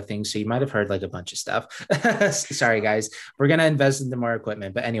up a lot of things, so you might have heard like a bunch of stuff. Sorry guys, we're gonna invest into more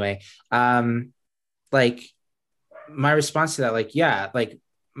equipment, but anyway, like my response to that, like, yeah, like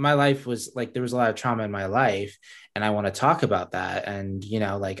my life was like there was a lot of trauma in my life and I want to talk about that. And, you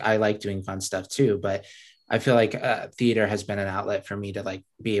know, like I like doing fun stuff too, but I feel like theater has been an outlet for me to like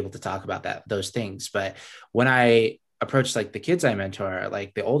be able to talk about those things. But when I approach like the kids I mentor,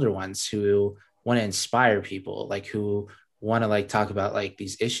 like the older ones who want to inspire people, like who want to like talk about like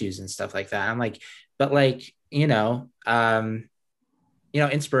these issues and stuff like that, I'm like, but like, you know,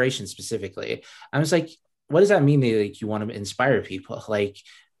 inspiration specifically. I was like, what does that mean that like you want to inspire people? Like,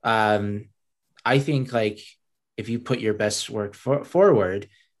 um, I think like if you put your best work forward,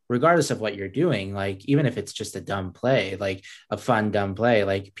 regardless of what you're doing, like even if it's just a dumb play, like a fun dumb play,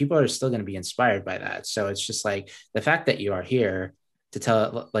 like people are still going to be inspired by that. So it's just like the fact that you are here to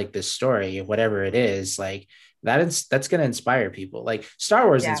tell like this story, whatever it is, like that's going to inspire people. Like Star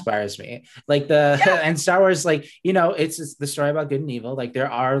Wars Yeah. inspires me, like the Yeah. and Star Wars, like, you know, it's the story about good and evil, like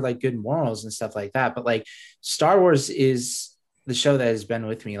there are like good morals and stuff like that, but like Star Wars is the show that has been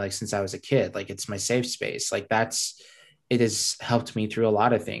with me like since I was a kid. Like it's my safe space. Like that's it has helped me through a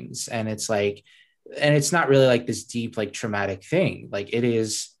lot of things. And it's like, and it's not really like this deep, like traumatic thing. Like it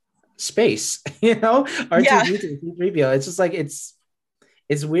is space, you know, Yeah. R2D2, C3PO. It's just like, it's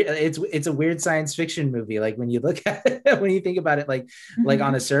weird. It's a weird science fiction movie. Like when you look at it, when you think about it, like on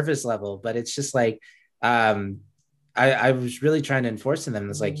Hmm. a surface level, but it's just like, um, I was really trying to enforce in them.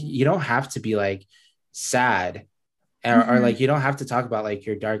 It's like, you don't have to be like sad, or Hmm. like, you don't have to talk about like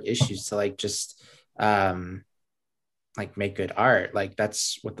your dark issues to like, just, um, like make good art. Like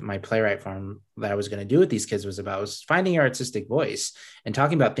that's what my playwright form that I was going to do with these kids was about, was finding your artistic voice and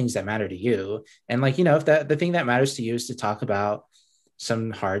talking about things that matter to you. And like, you know, if that the thing that matters to you is to talk about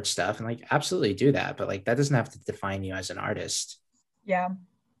some hard stuff, and like absolutely do that, but like that doesn't have to define you as an artist. Yeah.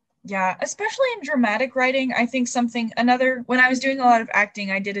 Yeah, especially in dramatic writing, I think something another when I was doing a lot of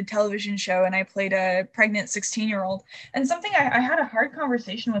acting, I did a television show and I played a pregnant 16-year-old. And something I had a hard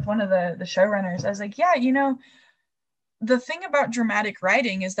conversation with one of the showrunners. I was like, yeah, the thing about dramatic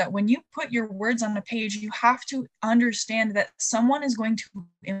writing is that when you put your words on a page, you have to understand that someone is going to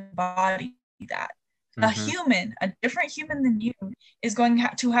embody that. A Mm-hmm, human, a different human than you, is going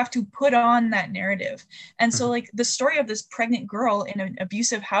to have to put on that narrative. And so, mm-hmm, like the story of this pregnant girl in an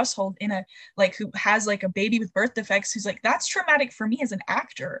abusive household, in a like who has like a baby with birth defects, who's like, that's traumatic for me as an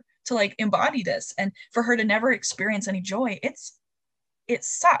actor to like embody this, and for her to never experience any joy. It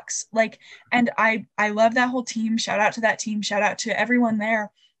sucks, like, and I love that whole team. Shout out to that team, shout out to everyone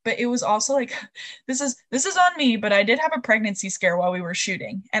there. But it was also like, this is on me, but I did have a pregnancy scare while we were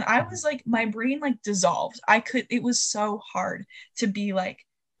shooting, and I mm-hmm. was like, my brain like dissolved. It was so hard to be like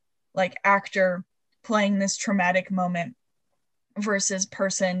actor playing this traumatic moment versus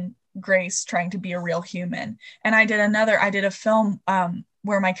person Grace trying to be a real human. And I did a film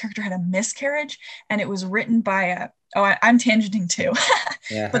where my character had a miscarriage, and it was written by I'm tangenting too. But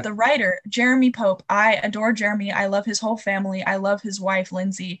Yeah. the writer, Jeremy Pope, I adore Jeremy. I love his whole family. I love his wife,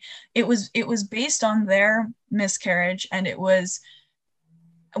 Lindsay. It was based on their miscarriage, and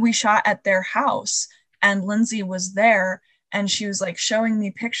we shot at their house, and Lindsay was there, and she was like showing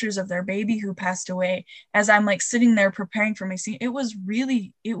me pictures of their baby who passed away as I'm like sitting there preparing for my scene. It was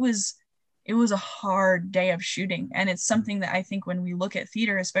a hard day of shooting, and it's something that I think when we look at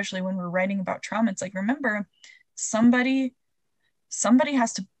theater, especially when we're writing about trauma, it's like, remember, somebody somebody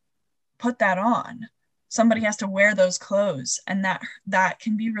has to put that on. Somebody has to wear those clothes, and that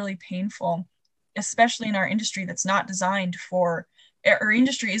can be really painful, especially in our industry that's not designed for. Our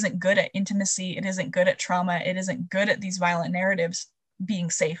industry isn't good at intimacy, it isn't good at trauma, it isn't good at these violent narratives being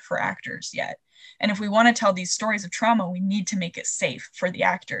safe for actors yet. And if we want to tell these stories of trauma, we need to make it safe for the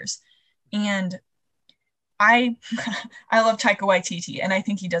actors. And I I love Taika Waititi, and I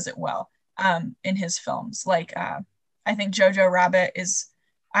think he does it well in his films. Like I think Jojo Rabbit is.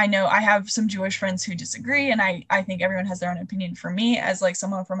 I know I have some Jewish friends who disagree, and I think everyone has their own opinion. For me, as like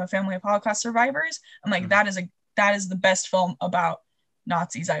someone from a family of Holocaust survivors, I'm like, Mhm. that is the best film about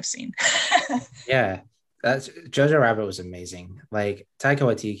Nazis I've seen. Yeah, that's Jojo Rabbit was amazing. Like Taika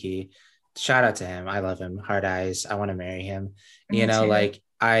Waititi, shout out to him. I love him. Hard eyes. I want to marry him. You Me know, too. like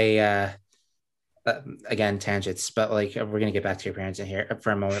again tangents, but like we're gonna get back to your parents in here for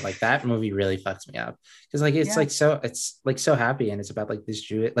a moment. Like that movie really fucks me up because like Yeah. it's like so happy, and it's about like this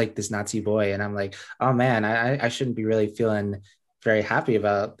Jew, like this Nazi boy, and I'm like, oh man, I shouldn't be really feeling very happy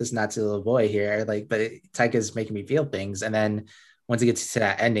about this Nazi little boy here. Like, but Taika's making me feel things, and then once it gets to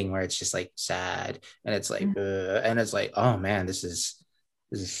that ending where it's just like sad, and it's like, and it's like, oh man, this is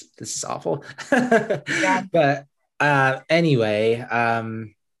awful. Yeah. But anyway,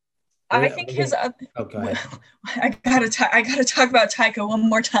 I we're, think we're his gonna. Oh, go ahead. I gotta talk about Taika one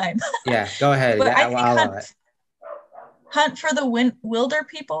more time. Yeah, go ahead. But Yeah, I well, think I love it. Hunt for the Wilder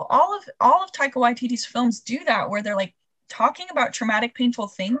People, all of Taika Waititi's films do that, where they're like talking about traumatic, painful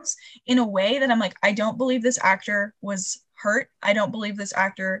things in a way that I'm like, I don't believe this actor was hurt. I don't believe this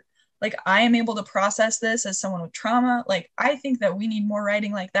actor, like, I am able to process this as someone with trauma. Like, I think that we need more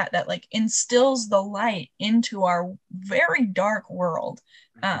writing like that, that like instills the light into our very dark world.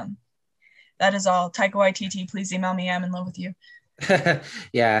 Um, that is all. Taika Waititi, please email me. I'm in love with you.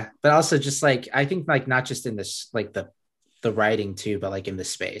 Yeah, but also just like I think like not just in this like the writing too, but like in the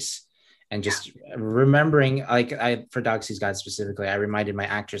space. And Yeah. just remembering like I for Dog Sees God specifically, I reminded my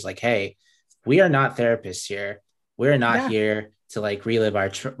actors like, hey, we are not therapists here. We're not Yeah. here to like relive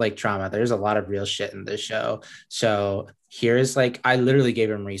our like trauma. There's a lot of real shit in this show. So here's like I literally gave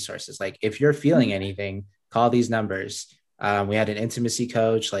them resources. Like if you're feeling Mm-hmm. anything, call these numbers. We had an intimacy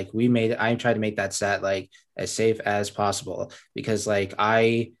coach. Like I tried to make that set like as safe as possible because like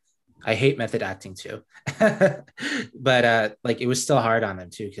I I hate method acting too. But like it was still hard on them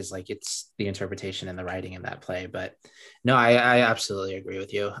too, because like it's the interpretation and the writing in that play. But no, I absolutely agree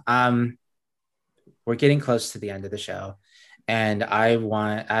with you. We're getting close to the end of the show. And I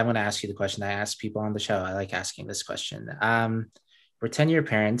want to ask you the question I ask people on the show. I like asking this question. Pretend your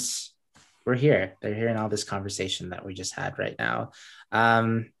parents were here. They're hearing all this conversation that we just had right now.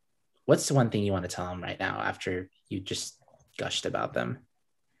 Um, what's the one thing you want to tell them right now after you just gushed about them?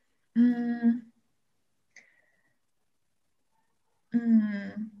 Mm,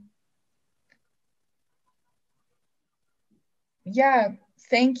 mm. Yeah,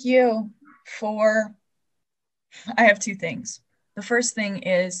 thank you for. I have two things. The first thing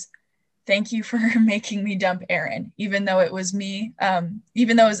is thank you for making me dump Aaron, even though it was me.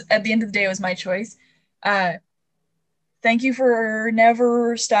 Even though it was, at the end of the day, it was my choice. Uh, Thank you for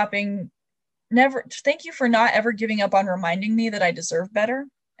never stopping, never. Thank you for not ever giving up on reminding me that I deserve better.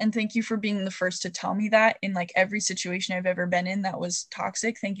 And thank you for being the first to tell me that in like every situation I've ever been in that was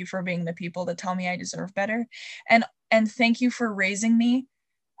toxic. Thank you for being the people that tell me I deserve better. And thank you for raising me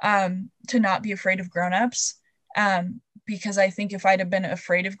to not be afraid of grown-ups. Because I think if I'd have been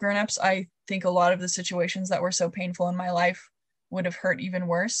afraid of grown-ups, I think a lot of the situations that were so painful in my life would have hurt even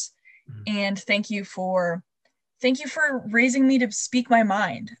worse. And thank you for raising me to speak my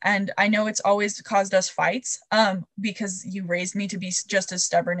mind. And I know it's always caused us fights because you raised me to be just as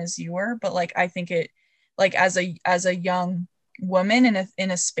stubborn as you were. But like, I think it, like as a young woman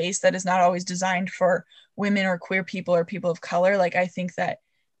in a space that is not always designed for women or queer people or people of color, like I think that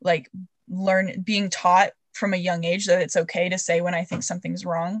like being taught from a young age that it's okay to say when I think something's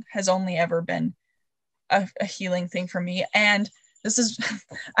wrong has only ever been a healing thing for me. And this is,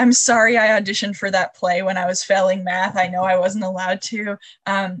 I'm sorry I auditioned for that play when I was failing math. I know I wasn't allowed to.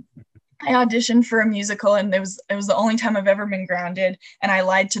 I auditioned for a musical and it was the only time I've ever been grounded. And I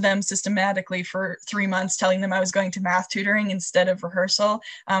lied to them systematically for 3 months, telling them I was going to math tutoring instead of rehearsal.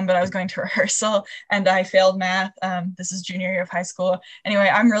 But I was going to rehearsal and I failed math. This is junior year of high school. Anyway,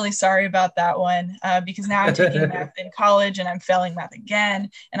 I'm really sorry about that one because now I'm taking math in college and I'm failing math again.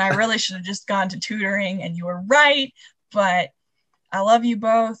 And I really should have just gone to tutoring and you were right. But I love you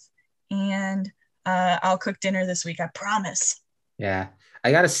both. And I'll cook dinner this week. I promise. Yeah,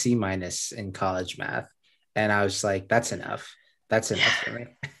 I got a C minus in college math, and I was like, "That's enough. That's enough for me."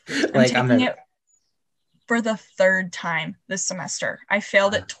 I'm Like I'm taking never. it for the third time this semester. I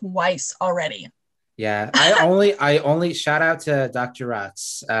failed Uh, it twice already. yeah, I only shout out to Dr.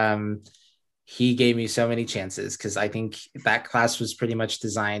 Rotz. He gave me so many chances because I think that class was pretty much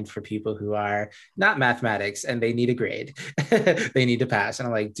designed for people who are not mathematics and they need a grade. They need to pass. And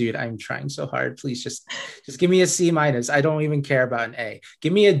I'm like, dude, I'm trying so hard. Please just give me a C minus. I don't even care about an A.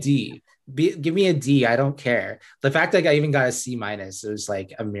 Give me a D. Give me a D. I don't care. The fact that I even got a C minus, it was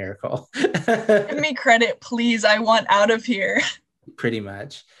like a miracle. Give me credit, please. I want out of here. Pretty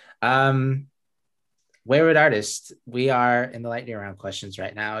much. Um, Wayward Artist, we are in the lightning round questions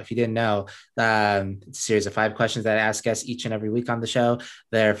right now. If you didn't know, it's a series of 5 questions that I ask guests each and every week on the show.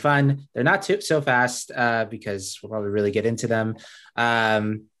 They're fun. They're not too so fast because we'll probably really get into them.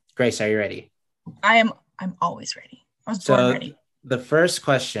 Grace, are you ready? I'm always ready. I was born So ready. the first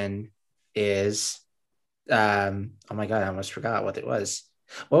question is, oh my God, I almost forgot what it was.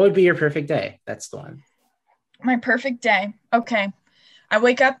 What would be your perfect day? That's the one. My perfect day. Okay. I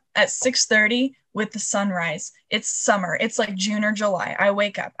wake up at 6:30 with the sunrise. It's summer. It's like June or July. I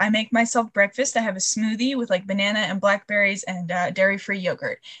wake up. I make myself breakfast. I have a smoothie with like banana and blackberries and dairy-free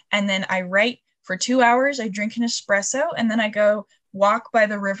yogurt. And then I write for 2 hours. I drink an espresso and then I go walk by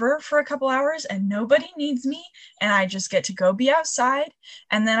the river for a couple hours and nobody needs me and I just get to go be outside.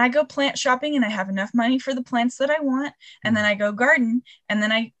 And then I go plant shopping and I have enough money for the plants that I want. And then I go garden and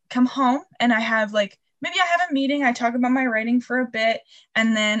then I come home and I have like maybe I have a meeting. I talk about my writing for a bit,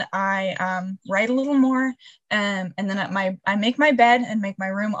 and then I write a little more, and then I make my bed and make my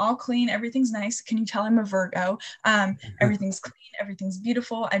room all clean. Everything's nice. Can you tell I'm a Virgo? Everything's clean. Everything's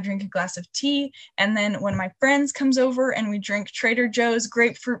beautiful. I drink a glass of tea, and then when my friends comes over and we drink Trader Joe's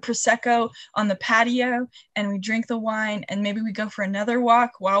grapefruit prosecco on the patio, and we drink the wine, and maybe we go for another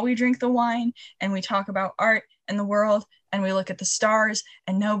walk while we drink the wine, and we talk about art and the world and we look at the stars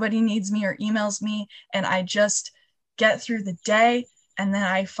and nobody needs me or emails me and I just get through the day and then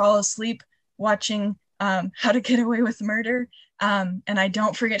I fall asleep watching How to Get Away with Murder and I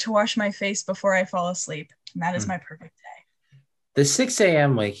don't forget to wash my face before I fall asleep. And that is my perfect day. The 6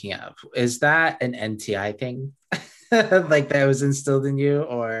 a.m. waking up, is that an NTI thing? Like that was instilled in you,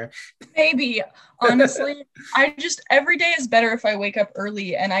 or Maybe, honestly, I just every day is better if I wake up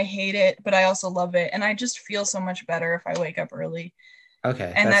early and I hate it, but I also love it. And I just feel so much better if I wake up early.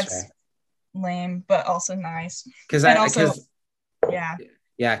 Okay, And that's that's fair. lame, but also nice. Because And I also, because yeah.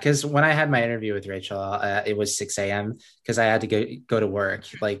 Yeah, because when I had my interview with Rachel, it was 6 a.m. because I had to go to work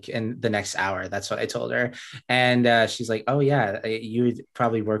like in the next hour. That's what I told her, and she's like, "Oh yeah, you would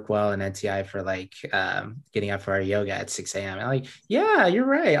probably work well in NTI for like getting up for our yoga at 6 a.m." I'm like, "Yeah, you're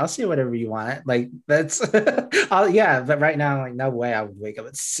right. I'll see whatever you want." Like that's, yeah. But right now, like, no way I would wake up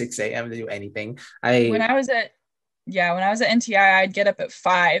at 6 a.m. to do anything. When I I was at when I was at NTI, I'd get up at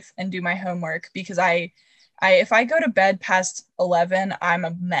 5 and do my homework because I if I go to bed past 11, I'm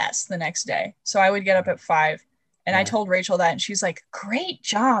a mess the next day. So I would get up at 5. And I yeah. told Rachel that, and she's like, "Great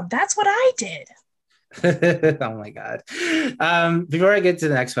job. That's what I did." Oh my God. Before I get to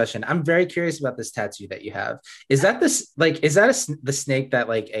the next question, I'm very curious about this tattoo that you have. Is that this like is that the snake that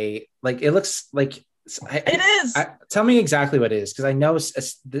like a like it looks like It is. tell me exactly what it is because I know it's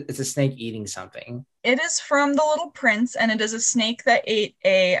a snake eating something. It is from The Little Prince, and it is a snake that ate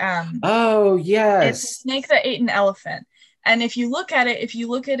a Oh it's a yes. snake that ate an elephant. And if you look at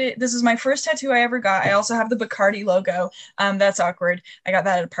it, this is my first tattoo I ever got. I also have the Bacardi logo. That's awkward. I got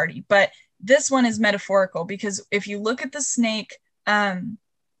that at a party. But this one is metaphorical because if you look at the snake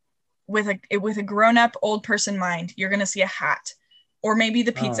with a grown up old person mind, you're gonna see a hat, or maybe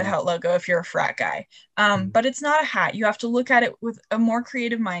the Pizza Oh. Hut logo if you're a frat guy. Hmm. But it's not a hat. You have to look at it with a more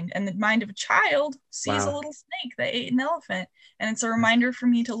creative mind, and the mind of a child sees a Wow. little snake that ate an elephant, and it's a reminder for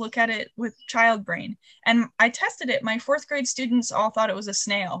me to look at it with child brain. And I tested it. My fourth grade students all thought it was a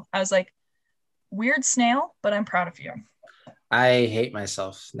snail. I was like, weird snail, but I'm proud of you. I hate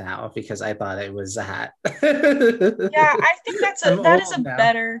myself now because I thought it was a hat. Yeah, I think I'm that is old a now.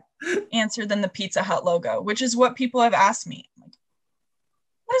 better answer than the Pizza Hut logo, which is what people have asked me. Like,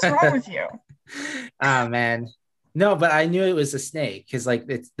 what is wrong with you? Oh man. No, but I knew it was a snake because like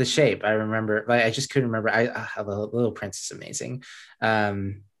it's the shape. I remember, like I just couldn't remember. The Little Prince is amazing.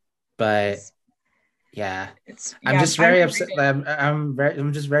 Um, but It's, yeah, it's I'm yeah, just I very reread upset. it.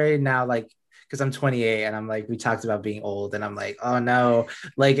 I'm just very now like because I'm 28 and I'm like we talked about being old and I'm like oh no,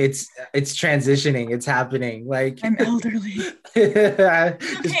 like it's transitioning, it's happening. Like I'm elderly.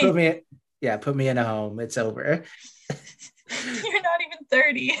 It's just put okay. me, yeah, put me in a home. It's over. You're not even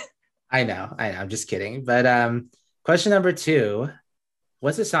 30. I know. I'm just kidding. But question number two: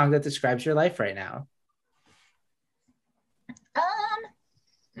 what's a song that describes your life right now? Um,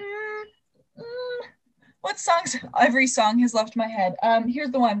 mm, mm, what songs? Every song has left my head.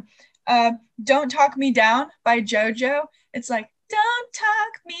 Here's the one. Don't Talk Me Down by JoJo. It's like, don't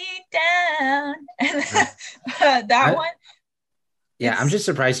talk me down. And Uh, that I one, Yeah, I'm it's just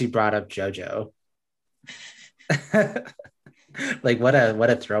surprised you brought up JoJo. Like what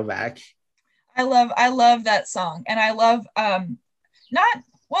a throwback. I love that song. And I love not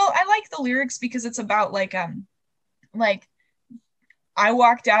well, I like the lyrics because it's about like I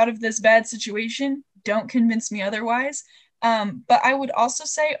walked out of this bad situation. Don't convince me otherwise. But I would also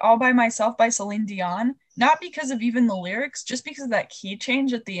say All by Myself by Celine Dion, not because of even the lyrics, just because of that key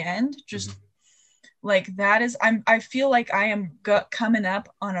change at the end. Just Mhm. like that is, I feel like I am coming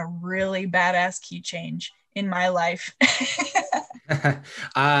up on a really badass key change in my life.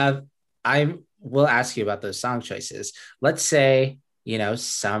 uh, I will ask you about those song choices. Let's say,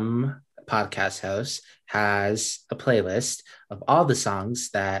 some podcast host has a playlist of all the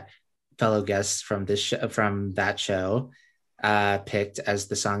songs that fellow guests from from that show picked as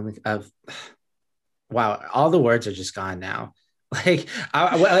the song of wow, all the words are just gone now. Like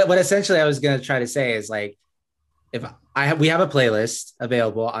what essentially I was going to try to say is like if we have a playlist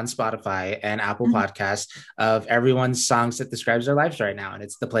available on Spotify and Apple Mhm. Podcasts of everyone's songs that describes their lives right now, and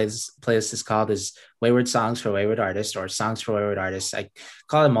it's the playlist is called is Wayward Songs for Wayward Artists or Songs for Wayward Artists. I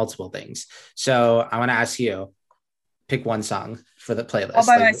call it multiple things. So I want to ask you, pick one song for the All playlist.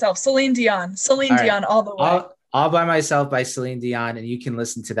 by Like, myself. Celine all right, Dion all the way. all by myself by Celine Dion, and you can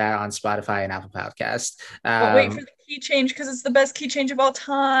listen to that on Spotify and Apple Podcast. But wait for the key change because it's the best key change of all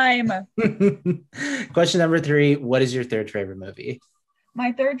time. Question number three: what is your third favorite movie?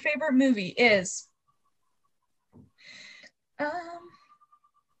 My third favorite movie is um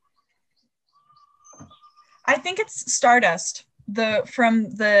I think it's Stardust. The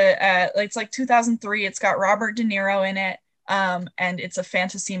from the it's like 2003. It's got Robert De Niro in it. And it's a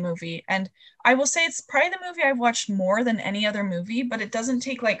fantasy movie. And I will say it's probably the movie I've watched more than any other movie, but it doesn't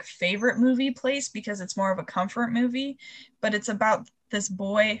take like favorite movie place because it's more of a comfort movie. But it's about this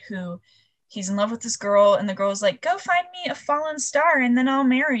boy who he's in love with this girl, and the girl's like, "Go find me a fallen star, and then I'll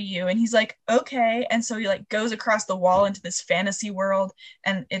marry you." And he's like, "Okay." And so he goes across the wall into this fantasy world,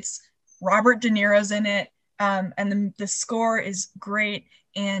 and it's Robert De Niro's in it. And the score is great.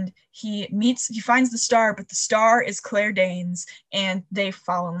 And he finds the star, but the star is Claire Danes, and they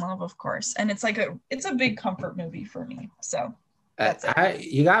fall in love, of course. And it's a big comfort movie for me. So that's it.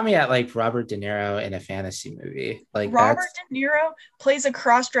 You got me at like Robert De Niro in a fantasy movie. Like Robert that's De Niro plays a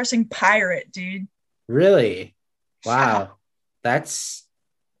cross-dressing pirate, dude. really Yeah. wow. That's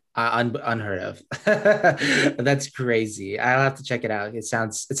unheard of. That's crazy. I'll have to check it out. It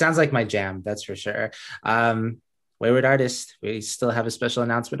sounds like my jam. That's for sure. Um, Wayward Artist. We still have a special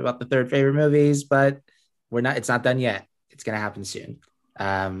announcement about the third favorite movies, but we're not. It's not done yet. It's gonna happen soon.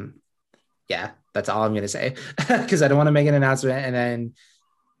 Um, yeah, that's all I'm gonna say because I don't want to make an announcement and then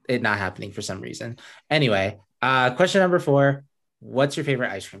it not happening for some reason. Anyway, question number 4. What's your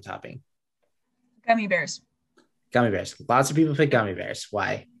favorite ice cream topping? Gummy bears. Gummy bears. Lots of people pick Yep. gummy bears.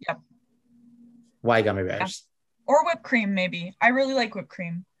 Why? Yep. Why gummy Yeah. bears? Or whipped cream, maybe. I really like whipped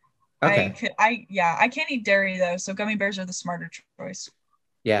cream. Okay. I can't eat dairy though, so gummy bears are the smarter choice.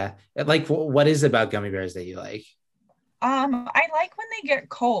 Yeah. Like, what is it about gummy bears that you like? I like when they get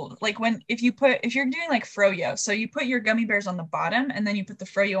cold. Like if you're doing like froyo, so you put your gummy bears on the bottom and then you put the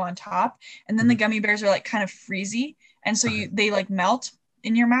froyo on top, and then the Mhm. gummy bears are like kind of freezy, and so Okay. they like melt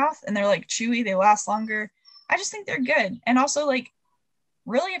in your mouth and they're like chewy, they last longer. I just think they're good. And also like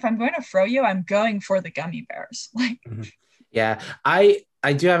really if I'm going to froyo, I'm going for the gummy bears. Like Mhm. Yeah.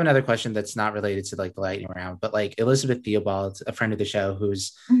 I do have another question that's not related to like the lightning round, but like Elizabeth Theobald, a friend of the show,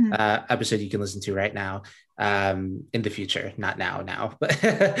 whose mhm, episode you can listen to right now, in the future, not now, but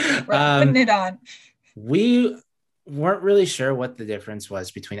right, putting it on. we weren't really sure what the difference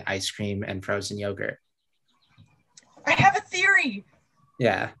was between ice cream and frozen yogurt. I have a theory.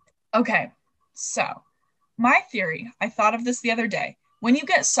 Yeah. Okay. So, my theory, I thought of this the other day. When you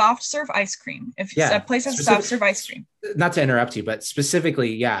get soft serve ice cream, if a Yeah. place has soft serve ice cream, Not to interrupt you, but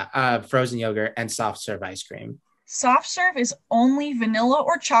specifically, yeah, frozen yogurt and soft serve ice cream. soft serve is only vanilla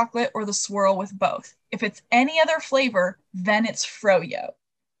or chocolate or the swirl with both. If it's any other flavor, then it's froyo.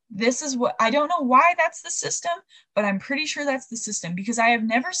 This is what I don't know why that's the system, but I'm pretty sure that's the system because I have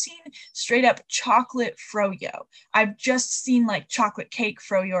never seen straight up chocolate froyo. I've just seen like chocolate cake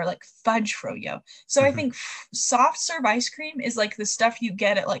froyo or like fudge froyo. So I Mhm. think soft serve ice cream is like the stuff you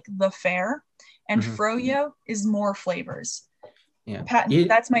get at like the fair, and Mhm. froyo is more flavors. Yeah. Patent,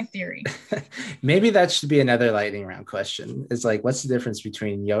 that's my theory. Maybe that should be another lightning round question. Is like, what's the difference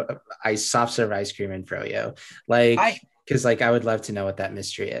between ice soft serve ice cream and froyo? Like, I because like I would love to know what that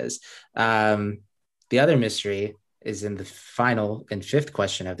mystery is. Um, the other mystery is in the final and fifth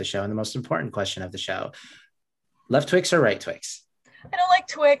question of the show, and the most important question of the show: left Twix or right Twix? I don't like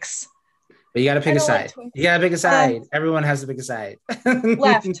Twix. But you got to I pick a don't like side. You Twix. got to pick a Um, side. Everyone has to pick a side.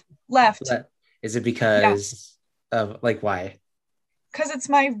 left, left. Is it Yeah, because of like why? because it's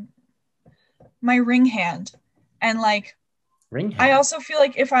my ring hand, and like Ring I hand. also feel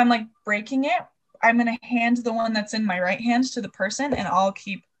like if I'm like breaking it, I'm gonna hand the one that's in my right hand to the person, and I'll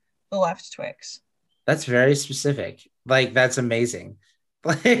keep the left Twix. That's very specific. Like that's amazing.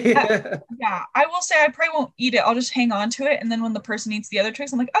 Uh, Like yeah, I will say I probably won't eat it. I'll just hang on to it, and then when the person eats the other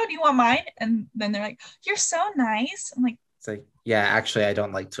Twix, I'm like, "Oh, do you want mine?" And then they're like, "You're so nice." I'm like, it's like, yeah, actually I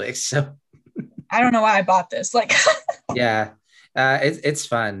don't like Twix. So "I don't know why I bought this." Like, yeah. It's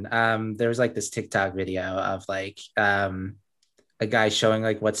fun. There was like this TikTok video of like a guy showing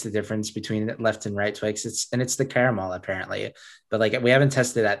like what's the difference between left and right Twix. It's the caramel apparently, but like we haven't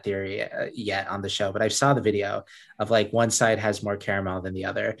tested that theory yet on the show. But I saw the video of like one side has more caramel than the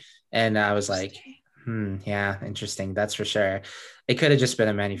other, and I was like, yeah, interesting. That's for sure. It could have just been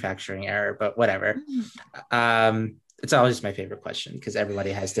a manufacturing error, but whatever. It's always my favorite question because everybody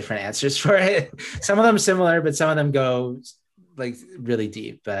has different answers for it. Some of them similar, but some of them go like really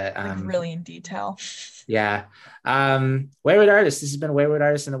deep. But like really in detail. yeah. Wayward Artist. This has been Wayward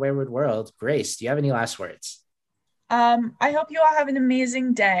Artist in the Wayward World. Grace, do you have any last words? I hope you all have an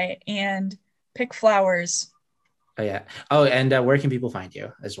amazing day and pick flowers. Oh yeah. Oh, and where can people find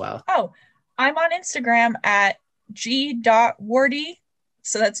you as well? Oh, I'm on Instagram at g.wardy.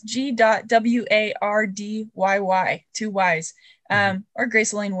 So that's g.wardyy, two Y's. Mhm. Or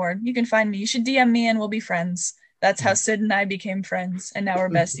Grace Elaine Ward. You can find me. You should DM me and we'll be friends. That's how Sid and I became friends, and now we're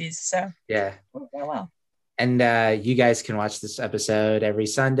besties. So Yeah. worked out well. And you guys can watch this episode every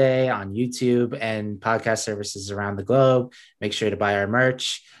Sunday on YouTube and podcast services around the globe. Make sure to buy our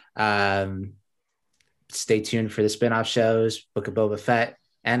merch. Stay tuned for the spinoff shows, Book of Boba Fett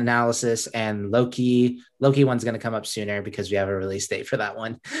and analysis, and Loki. Loki one's going to come up sooner because we have a release date for that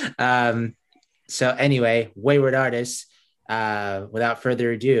one. So anyway, Wayward Artists. Without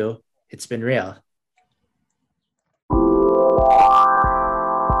further ado, it's been real.